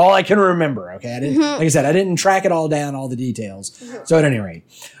 That's all I can remember. Okay. Like I said, I didn't track it all down, all the details. So at any rate,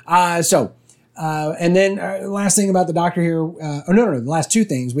 and then last thing about the Doctor here. The last two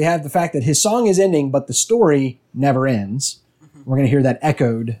things. We have the fact that his song is ending, but the story never ends. We're going to hear that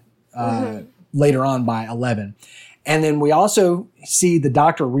echoed later on by 11. And then we also see the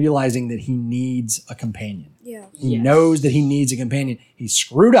Doctor realizing that he needs a companion. Yeah. He knows that he needs a companion. He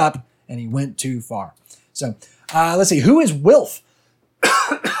screwed up and he went too far. So let's see. Who is Wilf? Do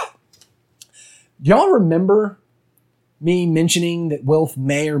y'all remember me mentioning that Wilf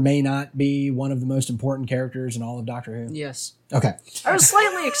may or may not be one of the most important characters in all of Doctor Who? Yes. Okay. I was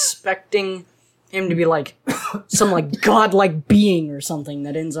slightly expecting him to be like some like godlike being or something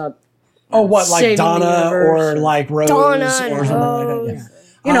that ends up. Oh, what, like saving the Donna universe or like Rose Donna or and something like that? Yeah.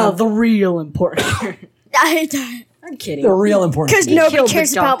 You know, the real important character. I'm kidding. The real important. Because character. nobody killed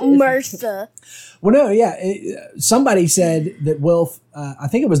cares the about Doctor. Martha. Well, no, yeah. Somebody said that Wilf, I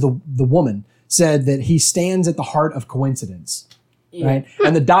think it was the woman, said that he stands at the heart of coincidence. Yeah. Right?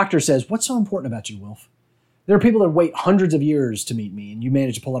 And the Doctor says, what's so important about you, Wilf? There are people that wait hundreds of years to meet me, and you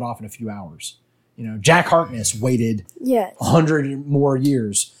managed to pull it off in a few hours. Jack Harkness waited 100 more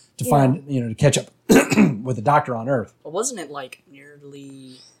years to find, to catch up with the Doctor on Earth. But wasn't it like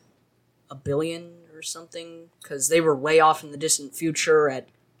nearly a billion or something? Because they were way off in the distant future at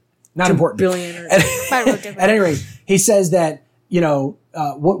Not important. billion. Or At any rate, he says that,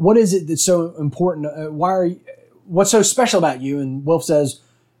 what is it that's so important? What's so special about you? And Wilf says,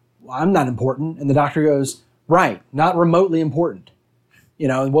 well, I'm not important. And the Doctor goes, right, not remotely important.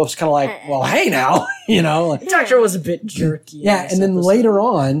 And Wilf's kind of like, well, hey now, the Doctor was a bit jerky. in Yeah, this and then episode. later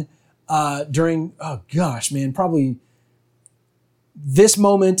on, during, oh gosh, man, probably this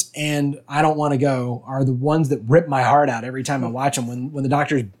moment and I Don't Want to Go are the ones that rip my heart out every time I watch them. When the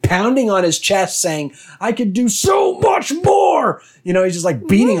Doctor's pounding on his chest saying, I could do so much more. He's just like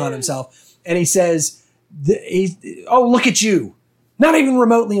beating on himself. And he says, oh, look at you. Not even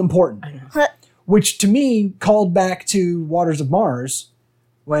remotely important. Which to me called back to Waters of Mars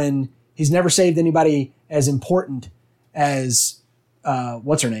when he's never saved anybody as important as,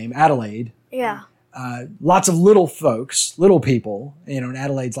 what's her name? Adelaide. Yeah. lots of little folks, little people, and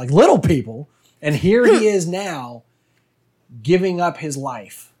Adelaide's like little people. And here he is now giving up his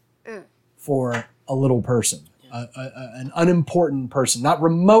life for a little person, an unimportant person, not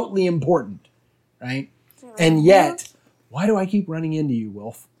remotely important, right? And yet, why do I keep running into you,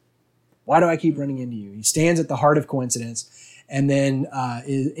 Wilf? Why do I keep running into you? He stands at the heart of coincidence and then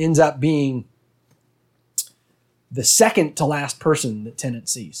it ends up being the second to last person that Tennant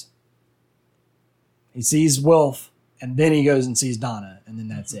sees. He sees Wilf, and then he goes and sees Donna, and then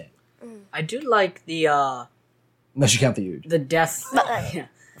that's it. I do like the Unless you count the Ood. the death. I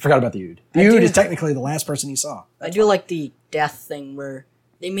forgot about the Ood. The Ood is technically the last person he saw. I do like the death thing where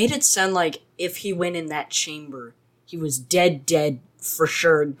they made it sound like if he went in that chamber, he was dead for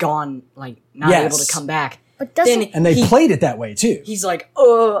sure, gone, like not able to come back. But doesn't And they played it that way too. He's like,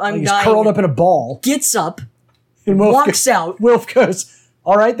 oh, I'm He's dying. curled up in a ball. Gets up, And Wilf walks out, Wilf goes,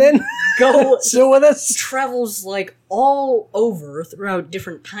 all right then, go still with us? travels like all over throughout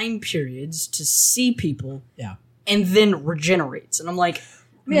different time periods to see people. Yeah. And then regenerates. And I'm like,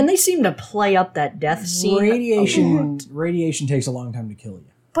 man, they seem to play up that death scene. Radiation takes a long time to kill you.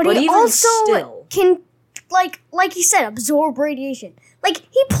 But But he even also still- can, like you said, absorb radiation. Like,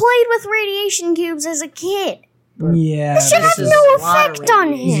 he played with radiation cubes as a kid. Yeah. It should This have is no a lot of effect on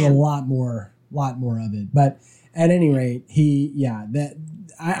radiation. There's a him. lot more of it. But at any rate,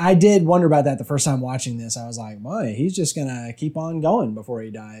 I did wonder about that the first time watching this. I was like, boy, he's just gonna keep on going before he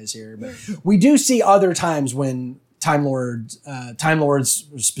dies here. But we do see other times when Time Lords,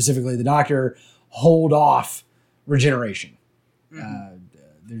 specifically the Doctor, hold off regeneration.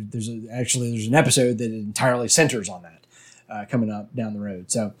 There's an episode that entirely centers on that coming up down the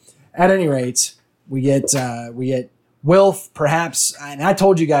road. So at any rate, we get Wilf, perhaps, and I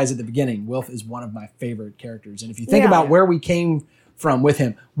told you guys at the beginning, Wilf is one of my favorite characters. And if you think about where we came from with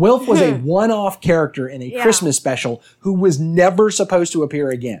him, Wilf was a one-off character in a Christmas special who was never supposed to appear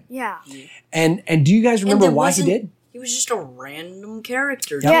again. Yeah. And do you guys remember why he did? He was just a random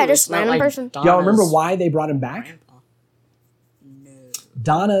character. Yeah, too. just It's not random like person. Do y'all remember Donna's why they brought him back? grandpa. No.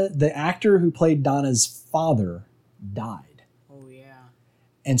 Donna, the actor who played Donna's father, died. Oh yeah.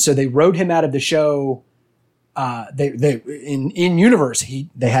 And so they wrote him out of the show. In universe,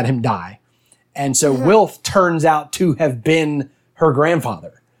 they had him die, and so Wilf turns out to have been her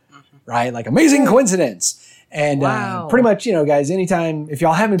grandfather, right? Like amazing coincidence. And Wow. pretty much, guys, anytime, if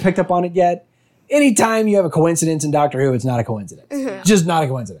y'all haven't picked up on it yet, anytime you have a coincidence in Doctor Who, it's not a coincidence, just not a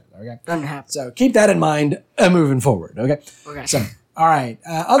coincidence. Okay, Doesn't happen. so keep that in mind moving forward. Okay, Okay. so. All right.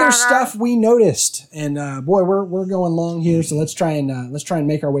 Other stuff we noticed, and boy, we're going long here, so let's try and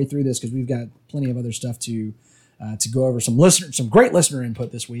make our way through this because we've got plenty of other stuff to go over. Some great listener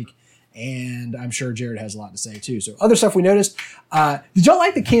input this week, and I'm sure Jared has a lot to say too. So other stuff we noticed. Did y'all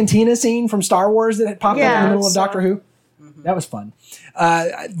like the cantina scene from Star Wars that had popped up in the middle of Doctor Who? Mm-hmm. That was fun.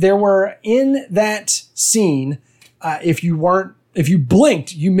 There were in that scene. If you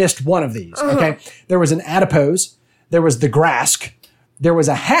blinked, you missed one of these. Okay, there was an adipose. There was the Grask. There was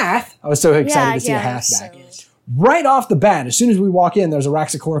a Hath. I was so excited to see a Hath back. Right off the bat, as soon as we walk in, there's a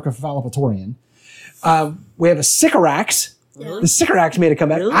Raxacoricocephalopatorian. We have a Sycorax. Really? The Sycorax made a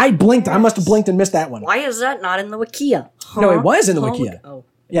comeback. Really? I blinked. I must have blinked and missed that one. Why is that not in the Wikia? No, it was in the Wikia. Oh.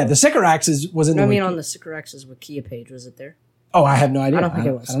 Yeah, the Sycorax was in the I mean, Wiki. on the Sycorax's Wikia page, was it there? Oh, I have no idea. I don't think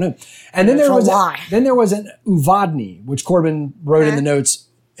it was. I don't know. And then That's there a was lie. an Uvadni, which Corbin wrote in the notes.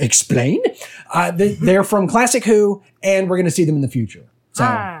 Explain. They're from Classic Who, and we're going to see them in the future. So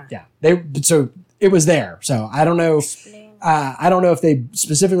yeah, so it was there. So I don't know. I don't know if they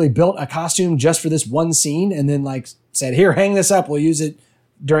specifically built a costume just for this one scene and then said, "Here, hang this up. We'll use it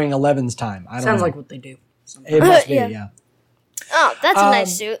during 11's time." I don't Sounds know. like what they do. It must be. Yeah. Yeah. Oh, that's a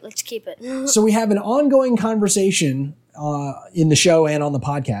nice suit. Let's keep it. So we have an ongoing conversation in the show and on the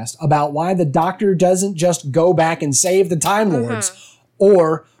podcast about why the Doctor doesn't just go back and save the Time Lords,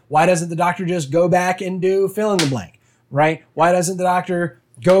 or why doesn't the Doctor just go back and do fill in the blank, right? Why doesn't the Doctor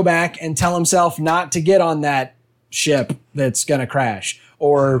go back and tell himself not to get on that ship that's going to crash,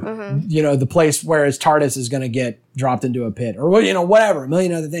 or the place where his TARDIS is going to get dropped into a pit, or whatever, a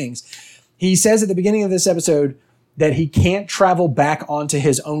million other things. He says at the beginning of this episode that he can't travel back onto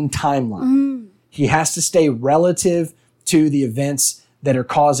his own timeline. He has to stay relative to the events that are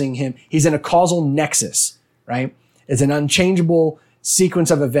causing him. He's in a causal nexus, right? It's an unchangeable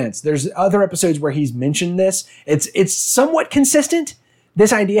sequence of events. There's other episodes where he's mentioned this. It's somewhat consistent.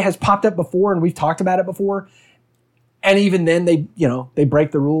 This idea has popped up before, and we've talked about it before. And even then, they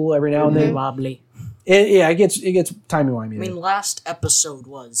break the rule every now and then. Wobbly. It gets timey-wimey. I mean, last episode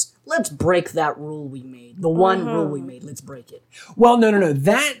was, let's break that rule we made. The one rule we made, let's break it. Well, no.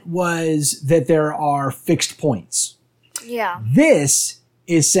 That was that there are fixed points. Yeah. This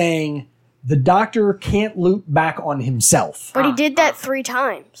is saying the Doctor can't loop back on himself. But he did that 3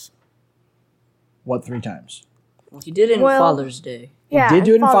 times. What 3 times? Well, he did it in Father's Day. Yeah. He did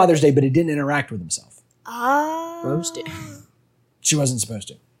do it in Father's Day, but he didn't interact with himself. Rose did. She wasn't supposed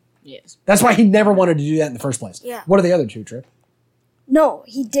to. Yes. That's why he never wanted to do that in the first place. Yeah. What are the other 2, Trip? No,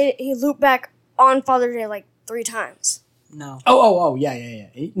 he did. He looped back on Father's Day like 3 times. No. Oh, yeah.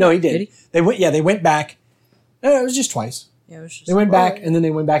 No, he did. Did he? They went back. No, it was just twice. Yeah, it was just. They went back, and then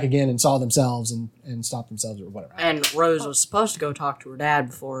they went back again and saw themselves and stopped themselves or whatever. And Rose was supposed to go talk to her dad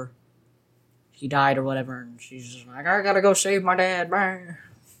before he died or whatever, and she's just like, I gotta go save my dad. Bye.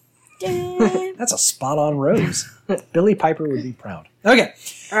 That's a spot-on Rose. Billy Piper would be proud. Okay.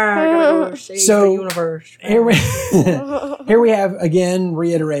 I gotta go save the universe. Here we have again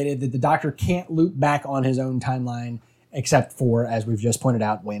reiterated that the Doctor can't loop back on his own timeline except for, as we've just pointed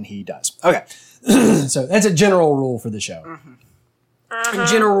out, when he does. Okay. So that's a general rule for the show. A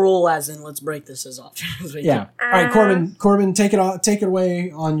general rule as in, let's break this as often as we Yeah. can. All right, Corbin, take it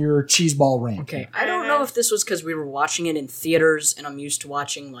away on your cheeseball rant. Okay. I don't know if this was because we were watching it in theaters and I'm used to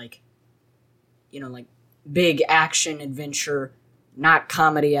watching, like, big action, adventure, not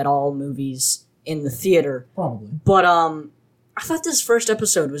comedy at all movies in the theater. Probably. But I thought this first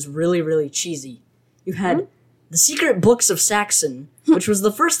episode was really, really cheesy. You had The Secret Books of Saxon, which was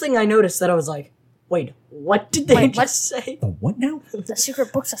the first thing I noticed that I was like, wait, what did they just say? The what now? The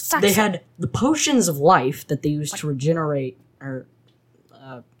Secret Books of Saxon. They had the potions of life that they used to regenerate, or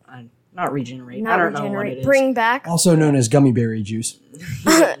not regenerate. I don't know what it is. Bring back. Also known as gummy berry juice.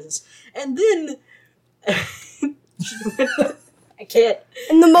 Yes. And then I can't.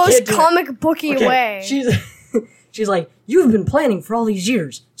 In the most can't do it. comic booky Okay, way. She's like, you've been planning for all these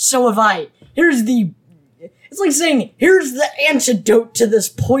years. So have I. It's like saying, here's the antidote to this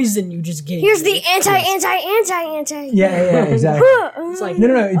poison you just gave. Here's me. the anti. Yeah, exactly. It's like,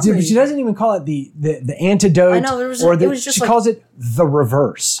 No. She doesn't even call it the antidote. I know, it was just she like- calls it the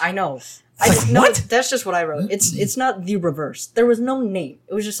reverse. I know. What? That's just what I wrote. It's not the reverse. There was no name.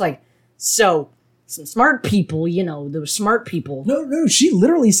 It was just like, so some smart people, there were smart people. No, she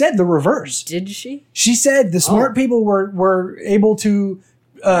literally said the reverse. Did she? She said the smart people were able to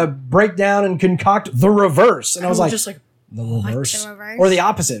break down and concoct the reverse. And I was like, just like, the reverse? The reverse? Or the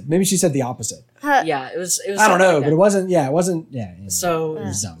opposite. Maybe she said the opposite. yeah, it was. I don't know, like but that. it wasn't, yeah. So,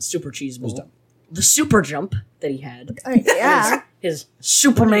 dumb. super cheese was ball. dumb. The super jump that he had. Yeah. His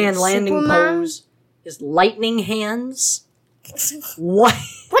Superman landing Superman? pose. His lightning hands. What?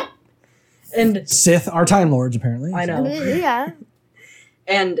 And Sith are Time Lords, apparently. I know. Yeah.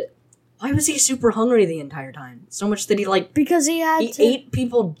 And why was he super hungry the entire time? So much that he Because he had he to. ate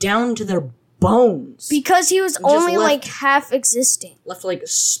people down to their bones. Because he was just only left- like half existing. Left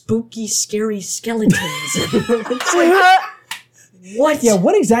spooky, scary skeletons. It's like, what? Yeah,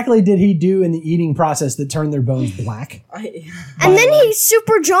 what exactly did he do in the eating process that turned their bones black? And then he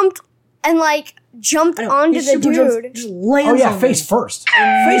super jumped and jumped onto the dude. Just lands Oh, yeah, on face him. first.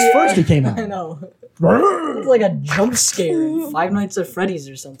 Face first he came out. I know. It's like a jump scare in Five Nights at Freddy's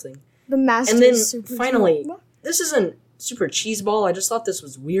or something. The master. And then super finally, jump. this isn't super cheeseball. I just thought this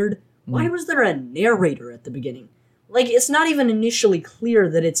was weird. Why was there a narrator at the beginning? It's not even initially clear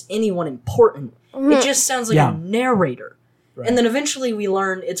that it's anyone important. It just sounds like Yeah. a narrator. Right. And then eventually we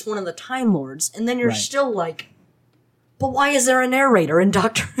learn it's one of the Time Lords, and then you're Right. still like, but why is there a narrator in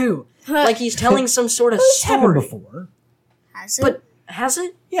Doctor Who? Like he's telling some sort of It's happened story. before. Has it? But has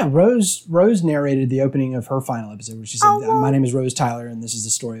it? Yeah, Rose narrated the opening of her final episode where she said, my name is Rose Tyler and this is the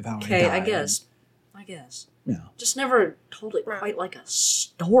story of how I Okay, died. I guess. Yeah. Just never told it quite like a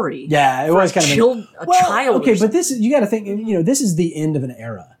story. Yeah, it was kind of a child. Okay, or but something. this is, you got to think, this is the end of an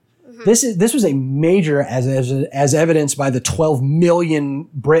era. This was a major, as evidenced by the 12 million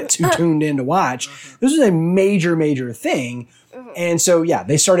Brits who tuned in to watch. This was a major thing. And so, yeah,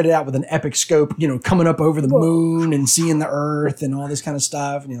 they started it out with an epic scope, coming up over the moon and seeing the Earth and all this kind of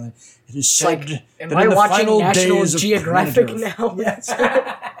stuff. And it is said am that I in the watching final National days of Geographic planet Earth-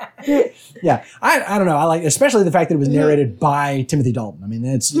 now? Yeah, I don't know. I like, especially the fact that it was narrated by Timothy Dalton. I mean,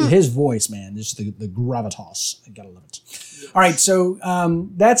 that's his voice, man. Just the gravitas. I gotta love it. All right, so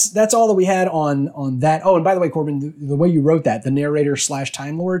that's all that we had on that. Oh, and by the way, Corbin, the way you wrote that, the narrator /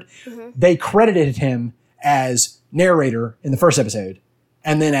 Time Lord, they credited him as narrator in the first episode,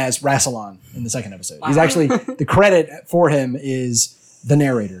 and then as Rassilon in the second episode. He's actually the credit for him is the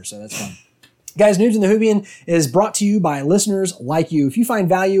narrator, so that's fun. Guys, Noobs in the Whovian is brought to you by listeners like you. If you find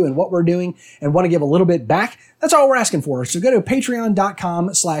value in what we're doing and want to give a little bit back, that's all we're asking for. So go to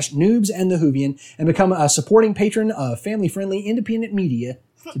patreon.com/noobsandthewhovian and become a supporting patron of family-friendly independent media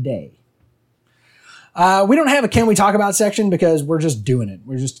today. We don't have a Can We Talk About section because we're just doing it.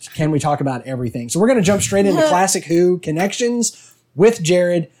 We're just, can we talk about everything? So we're going to jump straight into Classic Who Connections with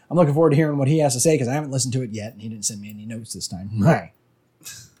Jared. I'm looking forward to hearing what he has to say because I haven't listened to it yet and he didn't send me any notes this time. Right.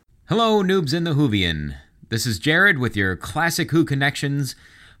 Hello, Noobs in the Whovian. This is Jared with your Classic Who Connections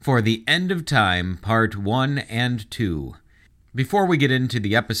for The End of Time, Part 1 and 2. Before we get into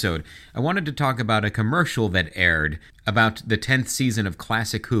the episode, I wanted to talk about a commercial that aired about the 10th season of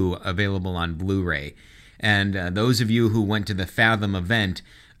Classic Who available on Blu-ray. And those of you who went to the Fathom event,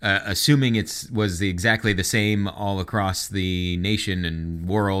 assuming it was exactly the same all across the nation and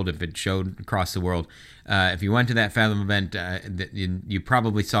world, if it showed across the world, if you went to that Fathom event, you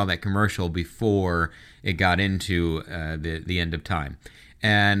probably saw that commercial before it got into the End of Time.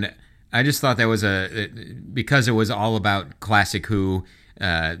 And I just thought that was because it was all about Classic Who,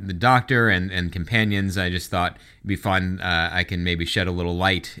 the Doctor and companions, I just thought it'd be fun. I can maybe shed a little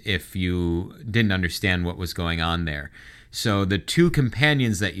light if you didn't understand what was going on there. So the two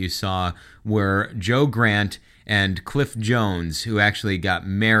companions that you saw were Jo Grant and Cliff Jones, who actually got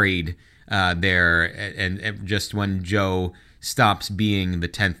married there, and just when Jo stops being the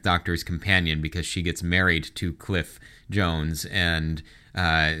 10th Doctor's companion because she gets married to Cliff Jones, and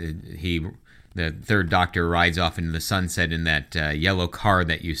the third Doctor rides off into the sunset in that yellow car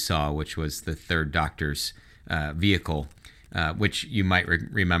that you saw, which was the third Doctor's vehicle, which you might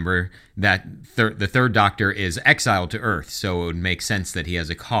remember that the third Doctor is exiled to Earth, so it would make sense that he has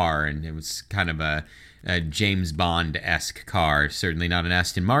a car, and it was kind of a James Bond-esque car, certainly not an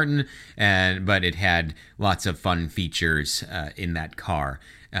Aston Martin, but it had lots of fun features in that car.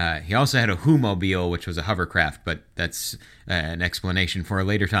 He also had a Who-mobile, which was a hovercraft, but that's an explanation for a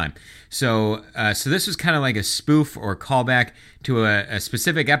later time. So this was kind of like a spoof or callback to a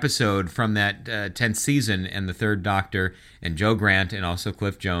specific episode from that 10th season and the Third Doctor and Jo Grant and also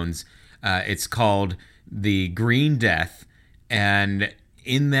Cliff Jones. It's called The Green Death, and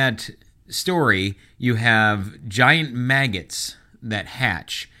in that story, you have giant maggots that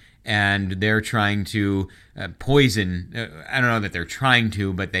hatch, and they're trying to poison. I don't know that they're trying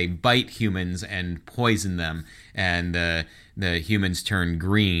to, but they bite humans and poison them, and the humans turn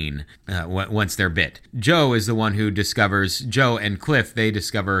green once they're bit. Jo is the one who discovers. Jo and Cliff, they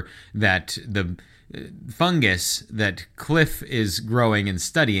discover that the fungus that Cliff is growing and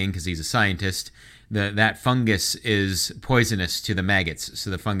studying, because he's a scientist, that fungus is poisonous to the maggots, so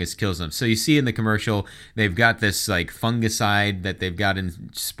the fungus kills them. So you see in the commercial, they've got this like fungicide that they've got in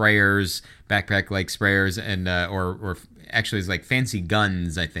sprayers, backpack-like sprayers, and or actually it's like fancy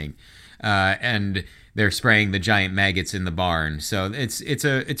guns, I think, and they're spraying the giant maggots in the barn. So it's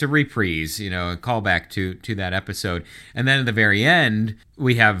a reprise, a callback to that episode. And then at the very end,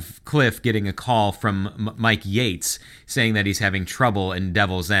 we have Cliff getting a call from Mike Yates saying that he's having trouble in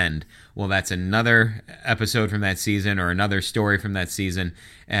Devil's End. Well, that's another episode from that season, or another story from that season,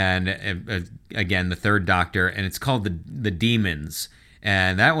 and again, the Third Doctor, and it's called the Demons,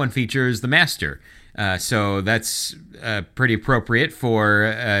 and that one features the Master. So that's pretty appropriate for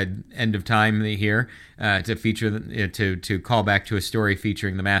End of Time here to feature to call back to a story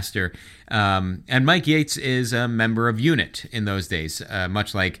featuring the Master. And Mike Yates is a member of UNIT in those days,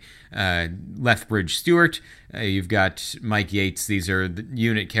 much like Lethbridge Stewart. You've got Mike Yates. These are the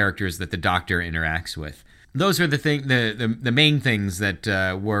UNIT characters that the Doctor interacts with. Those are the main things that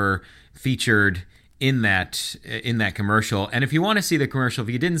were featured in that commercial. And if you want to see the commercial, if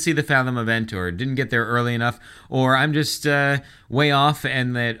you didn't see the Fathom event or didn't get there early enough, or I'm just way off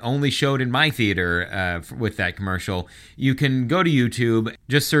and that only showed in my theater with that commercial, you can go to YouTube,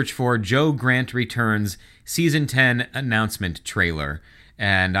 just search for Jo Grant Returns Season 10 Announcement Trailer.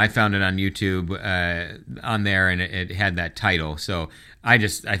 And I found it on YouTube on there, and it had that title. So I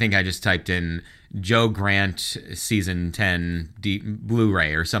think I just typed in Jo Grant Season 10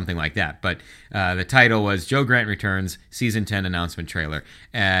 Blu-ray or something like that. But the title was Jo Grant Returns Season 10 Announcement Trailer.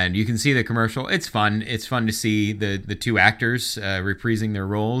 And you can see the commercial. It's fun. It's fun to see the two actors reprising their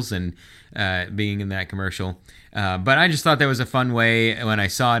roles and being in that commercial. But I just thought that was a fun way. When I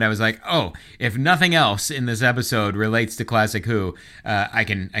saw it, I was like, oh, if nothing else in this episode relates to Classic Who, I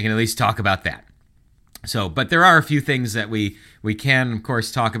can at least talk about that. So, but there are a few things that we can, of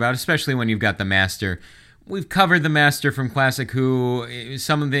course, talk about, especially when you've got the Master. We've covered the Master from Classic Who.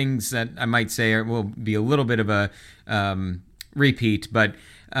 Some things that I might say will be a little bit of a repeat, but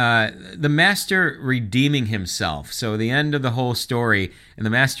the Master redeeming himself. So the end of the whole story, and the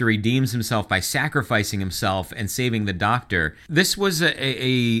Master redeems himself by sacrificing himself and saving the Doctor. This was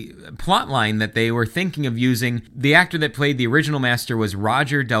a plot line that they were thinking of using. The actor that played the original Master was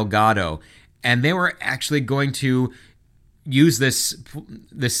Roger Delgado, and they were actually going to use the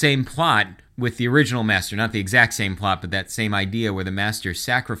same plot with the original Master. Not the exact same plot, but that same idea where the Master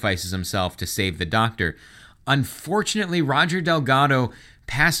sacrifices himself to save the Doctor. Unfortunately, Roger Delgado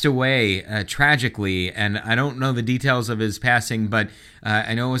passed away tragically, and I don't know the details of his passing, but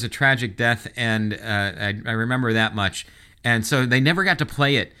I know it was a tragic death, and I remember that much. And so they never got to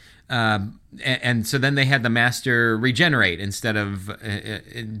play it. And so then they had the Master regenerate instead of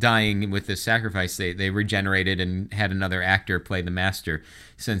dying with this sacrifice. They regenerated and had another actor play the Master,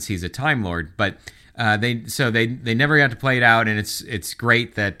 since he's a Time Lord. But they never got to play it out, and it's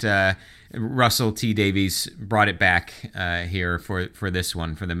great that Russell T Davies brought it back here for this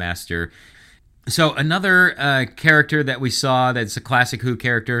one, for the Master. So another character that we saw that's a classic Who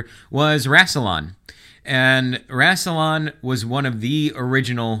character was Rassilon. And Rassilon was one of the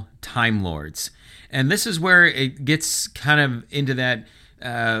original Time Lords. And this is where it gets kind of into that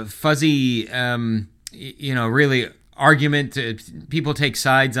fuzzy, really argument. People take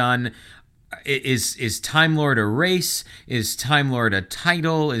sides on, is Time Lord a race? Is Time Lord a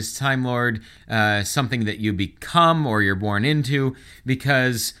title? Is Time Lord something that you become or you're born into?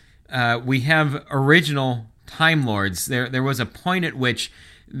 Because we have original Time Lords. There was a point at which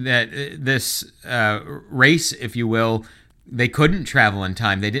that this race, if you will, they couldn't travel in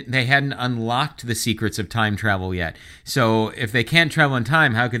time. They hadn't unlocked the secrets of time travel yet. So if they can't travel in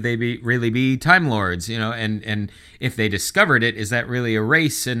time, how could they really be Time Lords? And if they discovered it, is that really a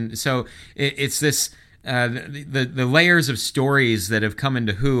race? And so it's this the layers of stories that have come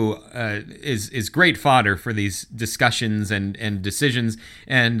into Who is great fodder for these discussions and decisions.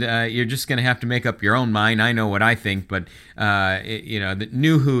 And you're just going to have to make up your own mind. I know what I think, but the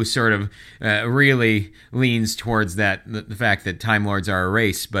new Who sort of really leans towards that, the fact that Time Lords are a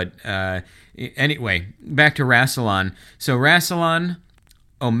race. But anyway, back to Rassilon. So Rassilon,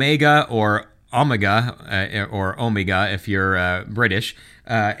 Omega or Omega if you're British,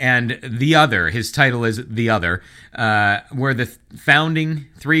 and the Other, his title is the Other, were the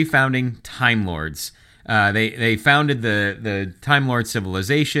three founding Time Lords. They founded the Time Lord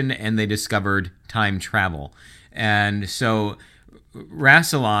civilization, and they discovered time travel. And so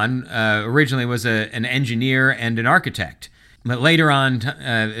Rassilon originally was an engineer and an architect. But later on,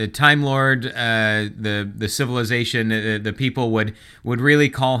 Time Lord, the civilization, the people would really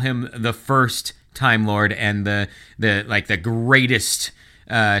call him the first Time Lord and the greatest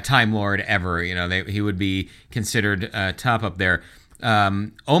Time Lord ever. He would be considered top up there.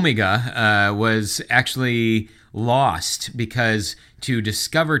 Omega was actually lost because to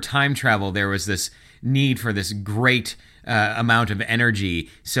discover time travel, there was this need for this great amount of energy.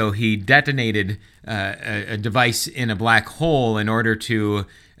 So he detonated a device in a black hole in order to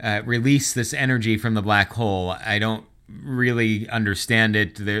release this energy from the black hole. I don't really understand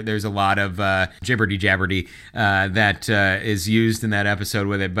it. There's a lot of jibberty-jabberty that is used in that episode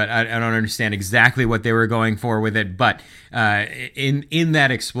with it, but I don't understand exactly what they were going for with it. But in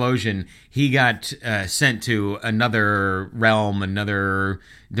that explosion, he got sent to another realm, another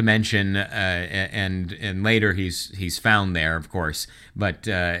dimension, and later he's found there, of course. But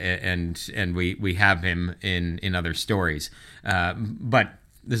and we have him in other stories, but.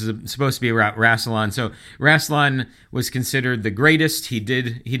 This is supposed to be about Rassilon. So Rassilon was considered the greatest. He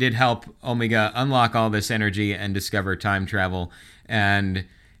did help Omega unlock all this energy and discover time travel. And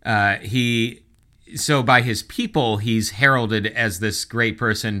so by his people, he's heralded as this great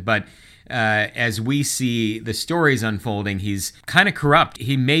person. But as we see the stories unfolding, he's kind of corrupt.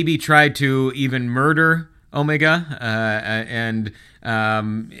 He maybe tried to even murder Omega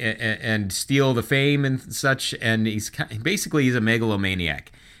and steal the fame and such, and he's a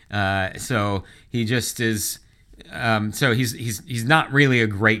megalomaniac. So he just is. So he's not really a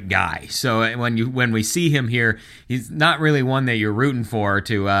great guy. So when we see him here, he's not really one that you're rooting for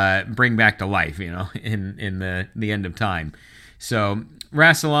to bring back to life. In the end of time. So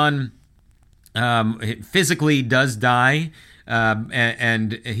Rassilon physically does die,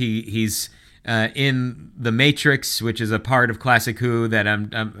 and he's. In the Matrix, which is a part of Classic Who that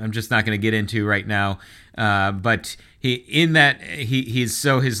I'm just not going to get into right now, but his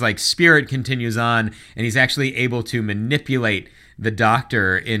spirit continues on, and he's actually able to manipulate the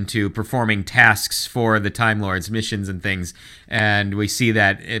Doctor into performing tasks for the Time Lords, missions and things, and we see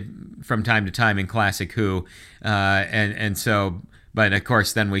that from time to time in Classic Who, and so, but of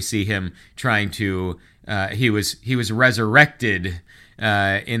course then we see him trying to he was resurrected.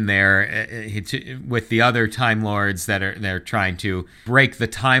 in there with the other Time Lords they're trying to break the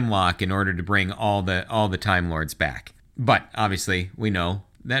time lock in order to bring all the Time Lords back. But obviously, we know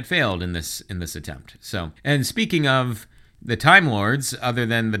that failed in this attempt. So, and speaking of the Time Lords, other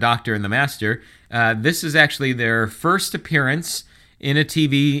than the Doctor and the Master, this is actually their first appearance in a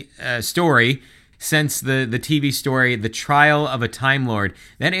TV story since the TV story The Trial of a Time Lord.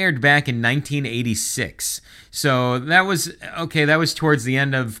 That aired back in 1986. So that was towards the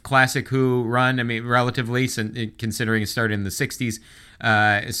end of Classic Who run, I mean, relatively, considering it started in the 60s.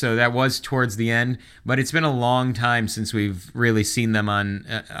 So that was towards the end, but it's been a long time since we've really seen them on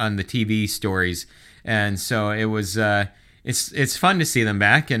the TV stories. And so it was, it's fun to see them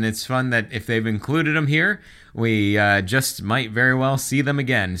back, and it's fun that if they've included them here, we just might very well see them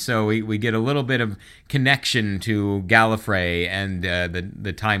again. So we get a little bit of connection to Gallifrey and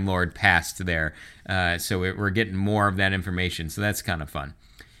the Time Lord past there. So we're getting more of that information. So that's kind of fun.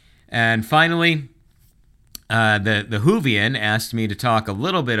 And finally, the Whovian asked me to talk a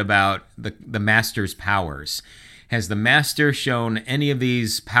little bit about the Master's powers. Has the Master shown any of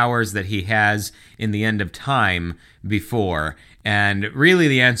these powers that he has in the End of Time before? And really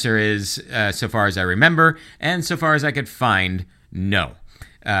the answer is, so far as I remember, and so far as I could find, no.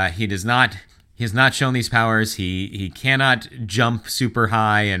 He has not shown these powers. He cannot jump super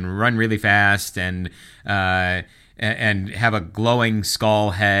high and run really fast and have a glowing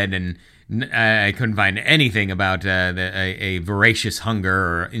skull head, and I couldn't find anything about a voracious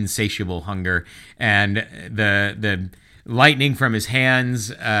hunger or insatiable hunger. And the lightning from his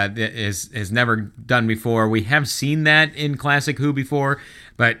hands is never done before. We have seen that in Classic Who before,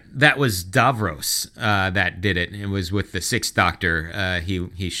 but that was Davros that did it. It was with the Sixth Doctor.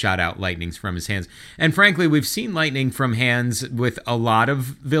 He shot out lightnings from his hands. And frankly, we've seen lightning from hands with a lot of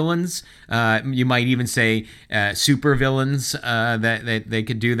villains. You might even say super villains that they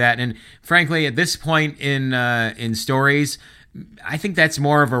could do that. And frankly, at this point in stories, I think that's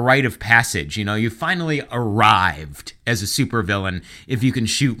more of a rite of passage. You know, you finally arrived as a supervillain if you can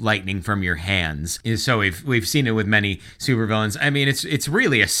shoot lightning from your hands. So we've seen it with many supervillains. I mean, it's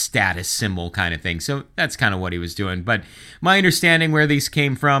really a status symbol kind of thing. So that's kind of what he was doing. But my understanding where these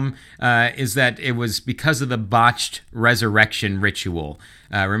came from is that it was because of the botched resurrection ritual.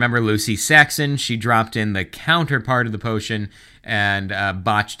 Remember Lucy Saxon? She dropped in the counterpart of the potion and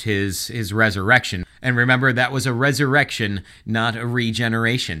botched his resurrection. And remember, that was a resurrection, not a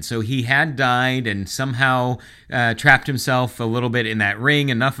regeneration. So he had died and somehow trapped himself a little bit in that ring,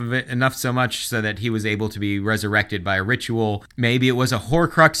 enough so much so that he was able to be resurrected by a ritual. Maybe it was a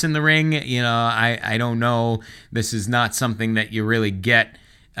Horcrux in the ring. You know, I don't know. This is not something that you really get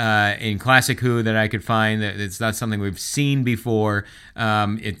in Classic Who that I could find. It's not something we've seen before.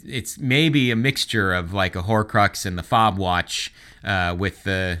 It's maybe a mixture of like a Horcrux and the Fob Watch with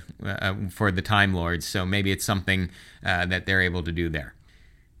for the Time Lords. So maybe it's something that they're able to do there.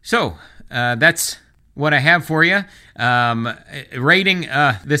 So that's what I have for you. Rating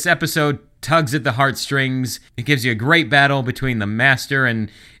this episode tugs at the heartstrings. It gives you a great battle between the Master and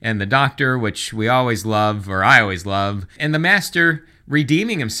the Doctor, which we always love, or I always love, and the Master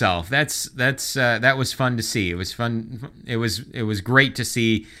redeeming himself. That was fun to see. It was fun. It was great to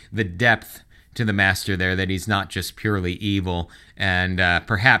see the depth to the Master there, that he's not just purely evil. And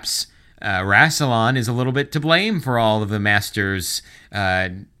perhaps Rassilon is a little bit to blame for all of the Master's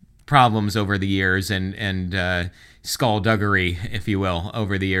problems over the years and skullduggery, if you will,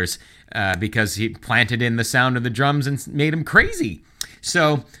 over the years, because he planted in the sound of the drums and made him crazy.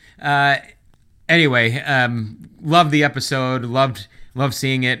 So anyway, loved the episode, loved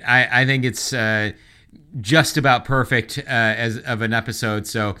seeing it. I think it's just about perfect as of an episode,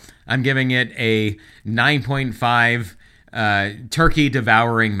 so I'm giving it a 9.5 turkey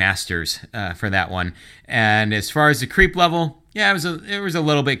devouring masters for that one. And as far as the creep level, yeah, it was a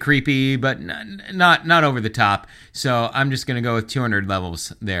little bit creepy, but not over the top. So I'm just gonna go with 200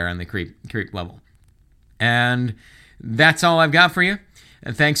 levels there on the creep level. And that's all I've got for you.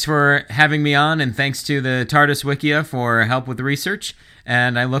 Thanks for having me on, and thanks to the TARDIS Wikia for help with the research.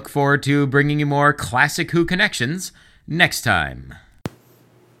 And I look forward to bringing you more Classic Who connections next time.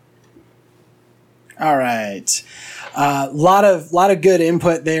 All right. Lot of good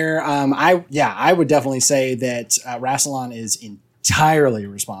input there. I would definitely say that Rassilon is entirely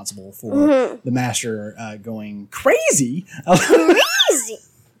responsible for the Master going crazy. Crazy.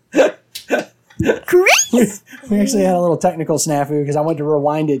 Crazy. We actually had a little technical snafu because I wanted to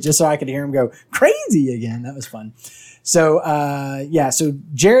rewind it just so I could hear him go crazy again. That was fun. So, so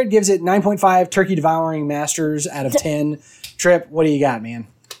Jared gives it 9.5 turkey devouring masters out of 10. Trip, what do you got, man?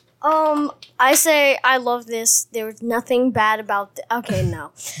 I say I love this. There was nothing bad about okay,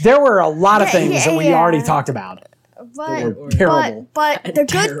 no. There were a lot of things that we yeah. already talked about. But, were terrible. but the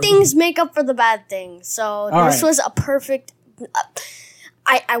good things make up for the bad things. So this right. was a perfect.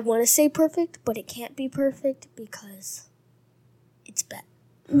 I want to say perfect, but it can't be perfect because it's bad.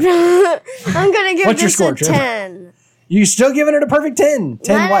 I'm gonna give What's your this score, a Trip? 10. You still giving it a perfect 10.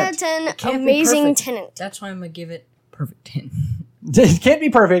 10 9 what? out of 10. Can't be Amazing perfect. tenant. That's why I'm gonna give it perfect 10. It can't be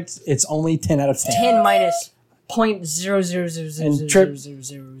perfect. It's only 10 out of 10. 10 minus 0.000000000. And Trip- It's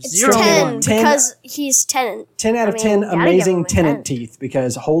Zero 10 one. because he's tenant. 10 out of I mean, 10 gotta give amazing him a tenant 10. teeth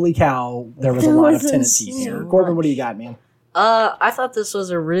because holy cow, there was a lot of tenant teeth here. Corbin, what do you got, man? I thought this was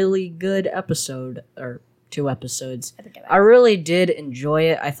a really good episode, or 2 episodes. I really did enjoy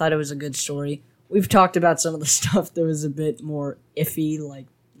it. I thought it was a good story. We've talked about some of the stuff that was a bit more iffy, like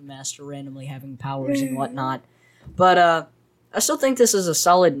the Master randomly having powers and whatnot. But I still think this is a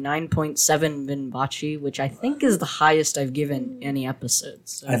solid 9.7 Vinvachi, which I think is the highest I've given any episode.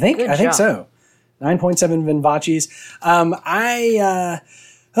 So I think job. so. 9.7 Vinvachis. No,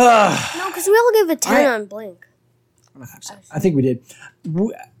 because we all give a 10 on Blink. I think we did.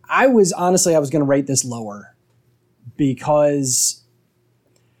 I was going to rate this lower because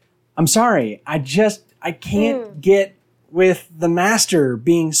I'm sorry. I can't get with the Master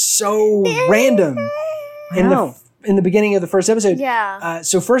being so random in the beginning of the first episode. Yeah.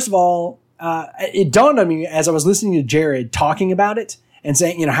 So first of all, it dawned on me as I was listening to Jared talking about it and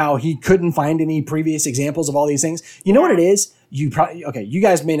saying, how he couldn't find any previous examples of all these things. You know what it is? You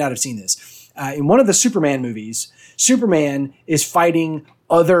guys may not have seen this. In one of the Superman movies, Superman is fighting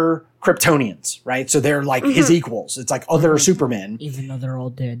other Kryptonians, right? So they're like his equals. It's like other Supermen. Even though they're all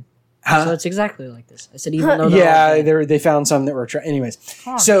dead. Huh? So it's exactly like this. I said even though they're all dead. they found some that were anyways.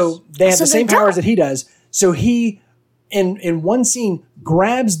 So they have So the same they're powers that he does. So he in one scene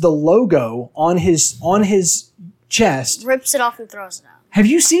grabs the logo on his chest. Rips it off and throws it out. Have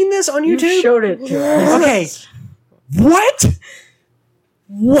you seen this on You YouTube? showed it to us. Okay. What?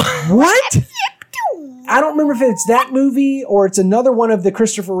 What? I don't remember if it's that movie or it's another one of the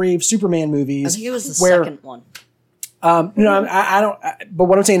Christopher Reeve Superman movies. I think it was the where, second one. No, I don't. But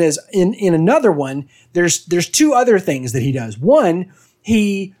what I'm saying is, in another one, there's 2 other things that he does. One,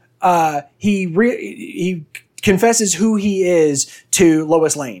 he confesses who he is to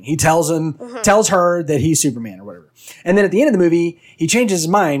Lois Lane. He tells her that he's Superman or whatever. And then at the end of the movie, he changes his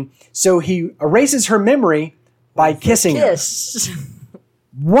mind, so he erases her memory by kissing her.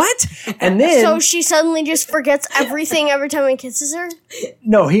 What? And then So she suddenly just forgets everything every time he kisses her?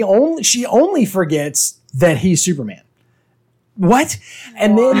 no, she only forgets that he's Superman. What?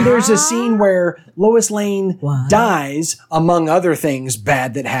 And then there's a scene where Lois Lane dies, among other things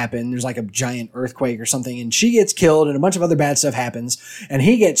bad that happen. There's like a giant earthquake or something, and she gets killed, and a bunch of other bad stuff happens. And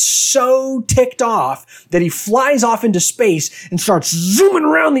he gets so ticked off that he flies off into space and starts zooming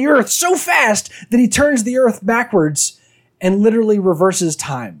around the Earth so fast that he turns the Earth backwards and literally reverses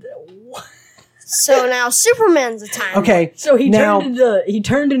time. So now Superman's a time. Okay. So he now,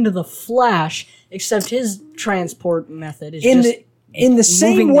 turned into the Flash, except his transport method is just in the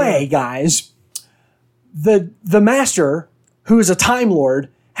same moving way, the- guys, the Master, who is a Time Lord,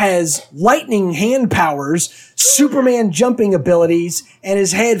 has lightning hand powers, Superman jumping abilities, and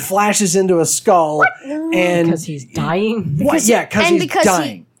his head flashes into a skull. And because he's dying. what? Yeah, because he's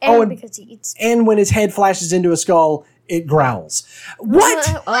dying. Because he eats. And when his head flashes into a skull, it growls. What?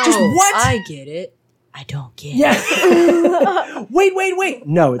 Just what? I get it. I don't get it. Yeah. Wait.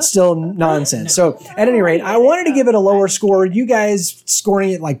 No, it's still nonsense. So at any rate, I wanted to give it a lower score. You guys scoring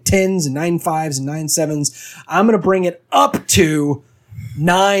it like 10s and 9.5s and 9.7s. I'm going to bring it up to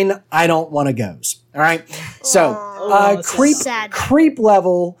 9 I don't want to goes. All right. So creep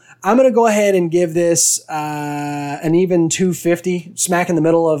level. I'm going to go ahead and give this an even 250, smack in the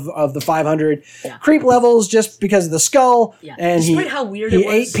middle of the 500. Yeah. Creep levels just because of the skull. Yeah. And Despite how weird he it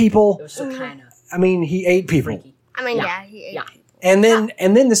was, ate people. It was so kind of I mean, he ate people. freaky. I mean, yeah, he ate people.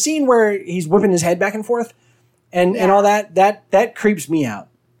 And then the scene where he's whipping his head back and forth and all that creeps me out.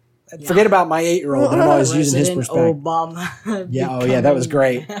 Forget about my 8-year-old, but I'm always using his President perspective. Obama. Yeah, that was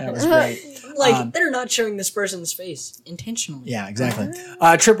great. That was great. Like, they're not showing this person's face intentionally. Yeah, exactly.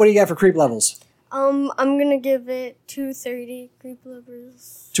 Trip, what do you got for creep levels? I'm gonna give it 230 creep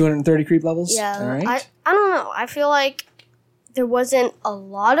levels. 230 creep levels? Yeah. All right. I don't know. I feel like there wasn't a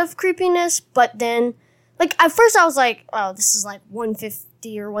lot of creepiness, but then, like, at first I was like, oh, this is like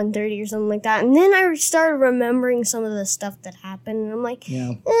 150 or 130 or something like that. And then I started remembering some of the stuff that happened, and I'm like,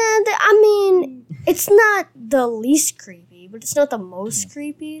 Yeah. I mean, it's not the least creepy. creepy, but it's not the most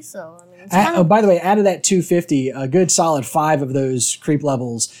creepy. So I mean, it's kind Oh, of, by the way, out of that 250, a good solid 5 of those creep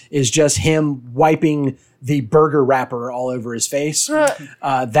levels is just him wiping the burger wrapper all over his face.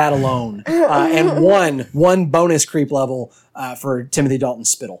 That alone, and one bonus creep level for Timothy Dalton's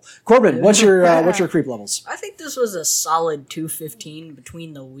spittle. Corbin, what's your creep levels? I think this was a solid 215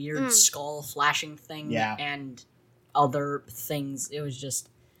 between the weird skull flashing thing and other things. It was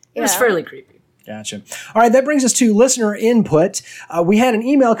fairly creepy. Gotcha. All right, that brings us to listener input. We had an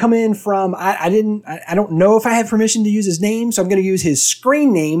email come in from I don't know if I have permission to use his name, so I'm going to use his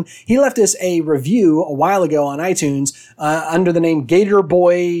screen name. He left us a review a while ago on iTunes under the name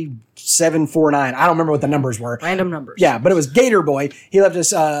GatorBoy749. I don't remember what the numbers were. Random numbers. Yeah, but it was Gator Boy. He left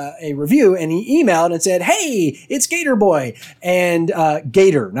us a review and he emailed and said, "Hey, it's Gator Boy." And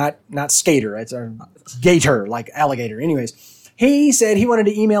Gator, not skater. It's a gator, like alligator. Anyways. He said he wanted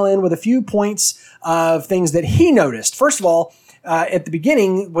to email in with a few points of things that he noticed. First of all, at the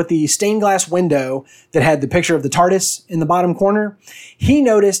beginning with the stained glass window that had the picture of the TARDIS in the bottom corner, he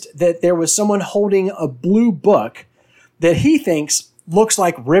noticed that there was someone holding a blue book that he thinks looks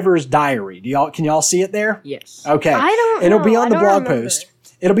like River's diary. Can y'all see it there? Yes. Okay. I don't It'll know. be on the I don't blog remember. post.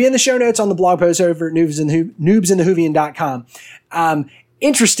 It'll be in the show notes on the blog post over at noobsinthewhovian.com.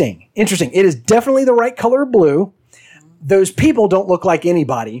 Interesting. It is definitely the right color of blue. Those people don't look like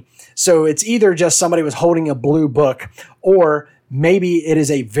anybody. So it's either just somebody was holding a blue book, or maybe it is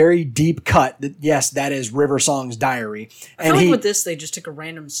a very deep cut that, yes, that is River Song's diary. I feel like with this, they just took a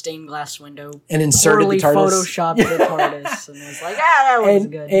random stained glass window and inserted the TARDIS. Photoshopped the TARDIS and was like, that looks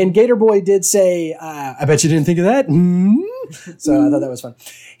good. And Gator Boy did say, I bet you didn't think of that. So I thought that was fun.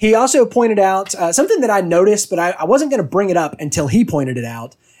 He also pointed out something that I noticed, but I wasn't going to bring it up until he pointed it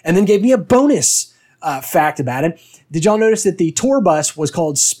out, and then gave me a bonus fact about it. Did y'all notice that the tour bus was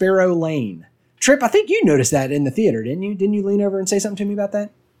called Sparrow Lane? Trip, I think you noticed that in the theater, didn't you? Didn't you lean over and say something to me about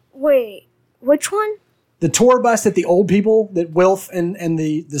that? wait, which one? The tour bus that the old people, that Wilf and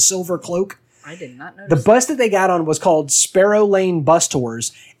the silver cloak. I did not notice. The bus that they got on was called Sparrow Lane Bus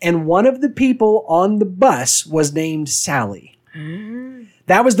Tours, and one of the people on the bus was named Sally.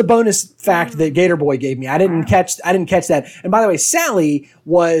 That was the bonus fact that Gator Boy gave me. I didn't catch that. And by the way, Sally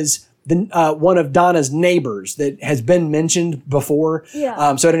was one of Donna's neighbors that has been mentioned before.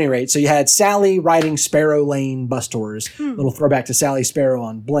 Yeah. So at any rate, so you had Sally riding Sparrow Lane bus tours. Little throwback to Sally Sparrow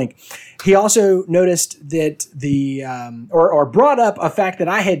on Blink. He also noticed that or brought up a fact that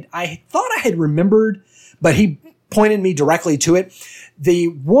I thought I had remembered, but he pointed me directly to it. The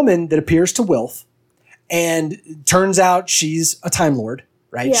woman that appears to Wilf, and turns out she's a Time Lord,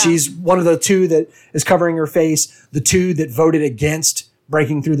 right? Yeah. She's one of the two that is covering her face, the two that voted against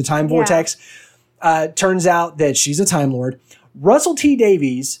breaking through the time vortex. Turns out that she's a Time Lord. Russell T.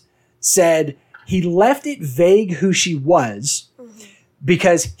 Davies said he left it vague who she was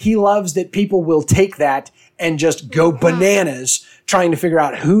because he loves that people will take that and just go bananas trying to figure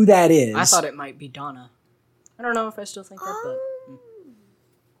out who that is. I thought it might be Donna. I don't know if I still think that, but...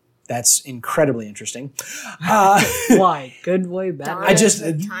 That's incredibly interesting. Why? Good way, bad way? I just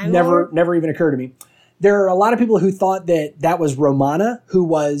Time never even occurred to me. There are a lot of people who thought that was Romana, who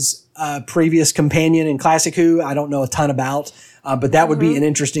was a previous companion in Classic Who. I don't know a ton about, but that would be an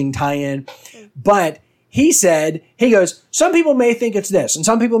interesting tie-in. But he goes, some people may think it's this, and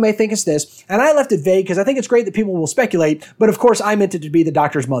some people may think it's this. And I left it vague because I think it's great that people will speculate. But of course, I meant it to be the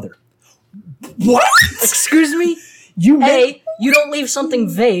Doctor's mother. What? Excuse me? You don't leave something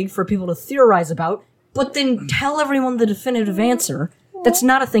vague for people to theorize about, but then tell everyone the definitive answer. That's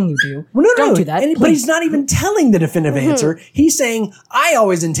not a thing you do. Well, Don't do that. But he's not even telling the definitive answer. He's saying, I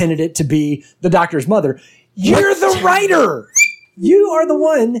always intended it to be the Doctor's mother. You're the writer. You are the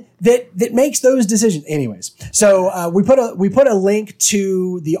one that makes those decisions. Anyways, so we put a link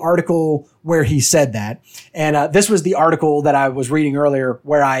to the article where he said that. And this was the article that I was reading earlier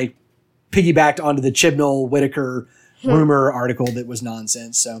where I piggybacked onto the Chibnall Whitaker rumor article that was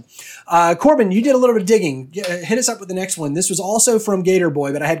nonsense. So, Corbin, you did a little bit of digging. Hit us up with the next one. This was also from Gator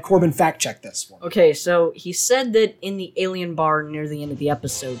Boy, but I had Corbin fact check this one. Okay, so he said that in the alien bar near the end of the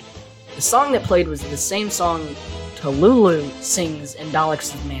episode, the song that played was the same song Talulu sings in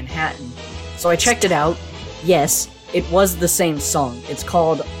Daleks of Manhattan. So I checked it out. Yes, it was the same song. It's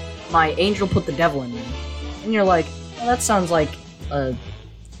called My Angel Put the Devil in Me. And you're like, well, that sounds like that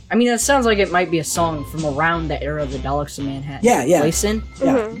sounds like it might be a song from around the era of the Daleks of Manhattan. Yeah. Place in.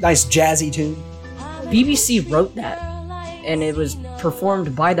 Yeah, nice jazzy tune. BBC wrote that, and it was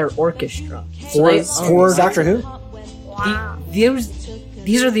performed by their orchestra. For Doctor Who? Wow.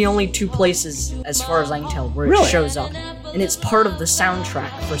 These are the only two places, as far as I can tell, where Really? it shows up. and it's part of the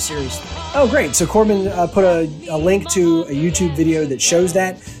soundtrack for Series 3. Oh, great. So Corbin put a link to a YouTube video that shows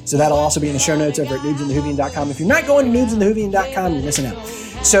that. So that'll also be in the show notes over at noobsandthehoovian.com. If you're not going to noobsandthehoovian.com, you're missing out.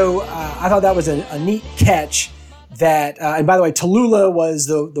 So I thought that was a neat catch. That and by the way, Tallulah was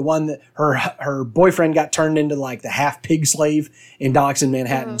the one that her boyfriend got turned into like the half pig slave in Docks in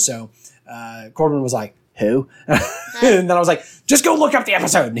Manhattan. So Corbin was like, "Who?" And then I was like, "Just go look up the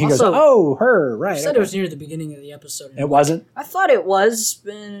episode." And he Also, goes, "Oh, her, right?" You said it was near the beginning of the episode. It wasn't. I thought it was,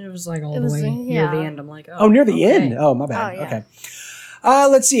 and it was like all the way near the end. I'm like, oh, near the end. Oh, my bad. yeah. Okay.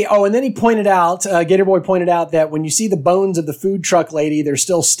 Let's see. Oh, and then he pointed out, Gator Boy pointed out that when you see the bones of the food truck lady, they're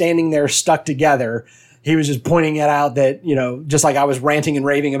still standing there stuck together. He was just pointing it out that, just like I was ranting and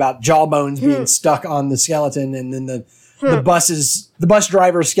raving about jawbones being stuck on the skeleton, and then the bus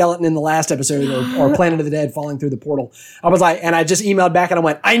driver skeleton in the last episode or Planet of the Dead falling through the portal. I was like, and I just emailed back and I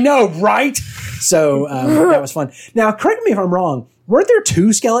went, I know, right? So that was fun. Now, correct me if I'm wrong. Weren't there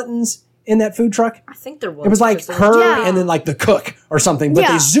 2 skeletons in that food truck? I think there was. It was like because there her and then like the cook or something, but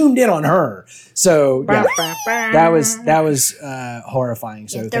they zoomed in on her. So yeah, that was horrifying.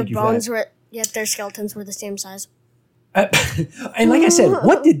 So Yet thank you for that. Yet their skeletons were the same size. And like I said,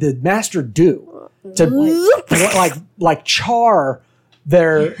 what did the master do to like char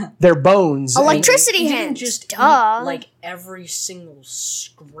their bones? Electricity He didn't hands. just Duh. eat, like every single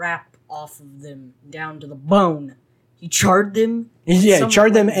scrap off of them down to the bone. He charred them. Yeah,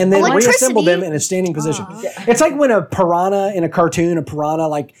 charred them and then Electricity? reassembled them in a standing position. It's like when a piranha in a cartoon,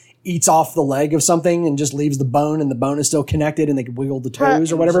 like eats off the leg of something and just leaves the bone, and the bone is still connected and they can wiggle the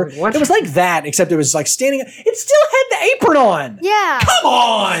toes or whatever. What? It was like that, except it was like standing. It still had the apron on. Yeah. Come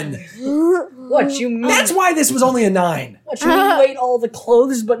on. What you mean? That's why this was only a 9. What you mean? You ate all the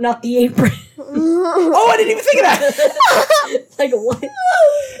clothes, but not the apron. Oh, I didn't even think of that. Like what?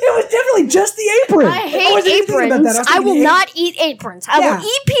 It was definitely just the apron. I hate wasn't even thinking about aprons. that. I will thinking not eat aprons. I Yeah. will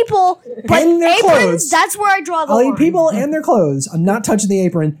eat people, but And their aprons, clothes. that's where I draw the I'll line. eat people and their clothes. I'm not touching the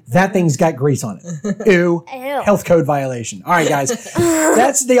apron. That thing's got grease on it. Ew. Ew. Health code violation. All right, guys.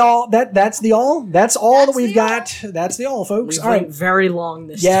 That's the all. That's the all. That's all that we've got. That's the all, folks. We All went right. very long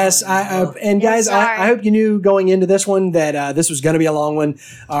this Yes, time. and guys, sorry. I hope you knew going into this one that this was going to be a long one.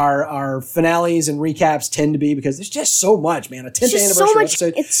 Our finales and recaps tend to be because there's just so much, man. A 10th It's just anniversary so much.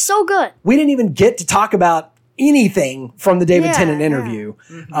 episode. It's so good. We didn't even get to talk about anything from the David Yeah, Tennant yeah. interview.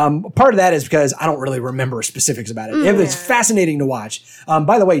 Part of that is because I don't really remember specifics about it. It was fascinating to watch.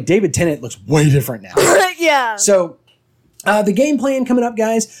 By the way, David Tennant looks way different now. Yeah. So the game plan coming up,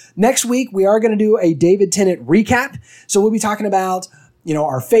 guys. Next week, we are going to do a David Tennant recap. So we'll be talking about,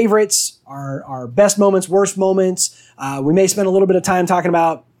 our favorites, our best moments, worst moments. We may spend a little bit of time talking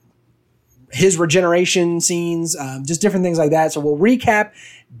about his regeneration scenes, just different things like that. So we'll recap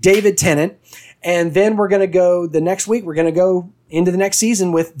David Tennant. And then we're going to go the next week. We're going to go into the next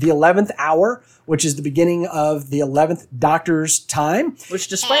season with the 11th hour, which is the beginning of the 11th Doctor's time. Which,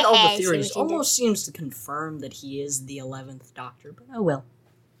 despite all the I see theories, what you did. almost seems to confirm that he is the 11th Doctor. But oh well,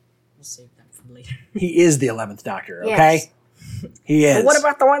 we'll save that for later. He is the 11th Doctor, okay? Yes. He is. But what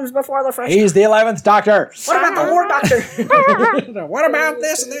about the ones before the first? He's the 11th Doctor. What about the War Doctor? What about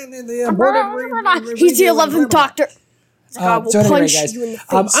this? And then the aborted He's the 11th Doctor. So anyway, punch guys, you in the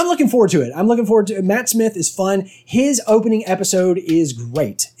face. I'm looking forward to it. I'm looking forward to it. Matt Smith is fun. His opening episode is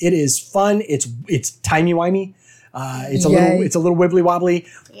great. It is fun. It's timey-wimey. It's a little wibbly wobbly.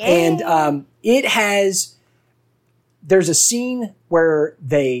 Yay. And there's a scene where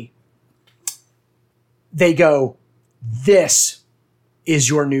they go, this is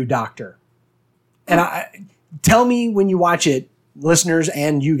your new Doctor. And tell me when you watch it, listeners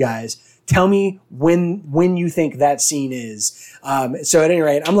and you guys, tell me when you think that scene is. So at any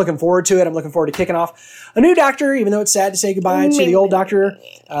rate, I'm looking forward to it. I'm looking forward to kicking off a new Doctor, even though it's sad to say goodbye to the old Doctor.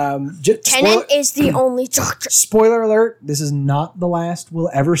 Tennant is the only Doctor. Spoiler alert, this is not the last we'll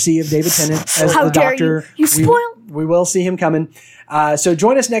ever see of David Tennant as How the dare Doctor. you. You spoil. We will see him coming. So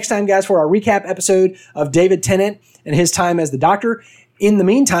join us next time, guys, for our recap episode of David Tennant and his time as the Doctor. In the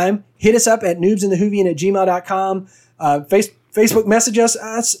meantime, hit us up at noobsandthehoovian@gmail.com. Facebook message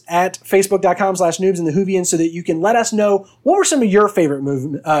us at facebook.com/noobsandthehoovian so that you can let us know what were some of your favorite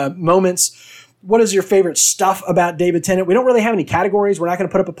moments. What is your favorite stuff about David Tennant? We don't really have any categories. We're not going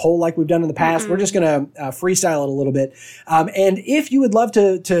to put up a poll like we've done in the past. We're just going to freestyle it a little bit. And if you would love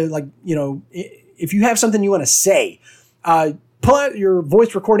to if you have something you want to say, pull out your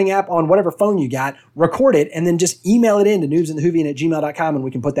voice recording app on whatever phone you got, record it, and then just email it in to noobsandthehoovian@gmail.com and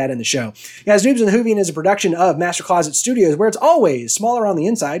we can put that in the show. Guys, Noobs and the Whovian is a production of Master Closet Studios, where it's always smaller on the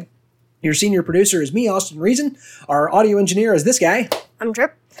inside. Your senior producer is me, Austin Reason. Our audio engineer is this guy. I'm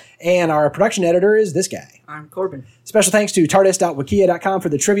Drip. And our production editor is this guy. I'm Corbin. Special thanks to tardis.wikia.com for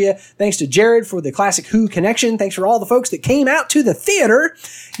the trivia. Thanks to Jared for the Classic Who connection. Thanks for all the folks that came out to the theater.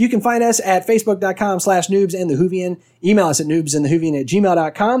 You can find us at facebook.com/noobsandthewhovian. Email us at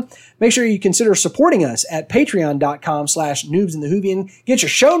noobsandthewhovian@gmail.com. Make sure you consider supporting us at patreon.com/noobsandthewhovian. Get your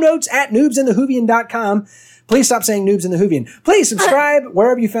show notes at noobsandthewhovian.com. Please stop saying Noobs in the Whovian. Please subscribe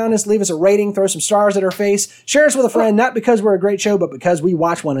wherever you found us. Leave us a rating. Throw some stars at our face. Share us with a friend, not because we're a great show, but because we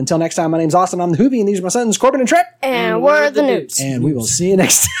watch one. Until next time, my name's Austin. I'm the Whovian. These are my sons, Corbin and Trip. And we're the Noobs. And we will see you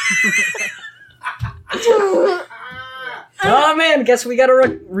next time. Oh man, guess we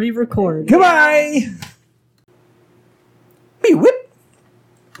gotta re-record. Goodbye. Beep whip.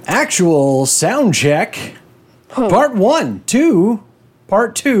 Actual sound check. Part 1, 2,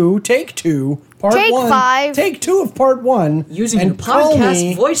 part 2, take 2. Part Take 1, 5. Take 2 of part 1. Using and your podcast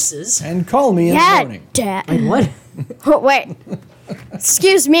me, voices. And call me in the morning. Dad. Wait, what? Oh, wait.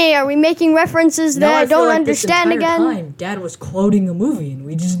 Excuse me, are we making references that Now I feel don't like understand this entire again? time, Dad was quoting a movie and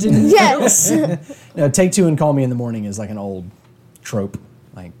we just didn't. Yes. No, take 2 and call me in the morning is like an old trope.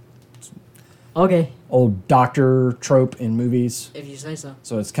 Like Okay, old doctor trope in movies. if you say so.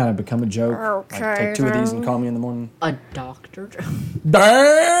 So it's kind of become a joke. Okay, Like, take 2 of these and call me in the morning. A doctor. Okay.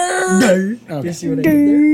 You see what I did there?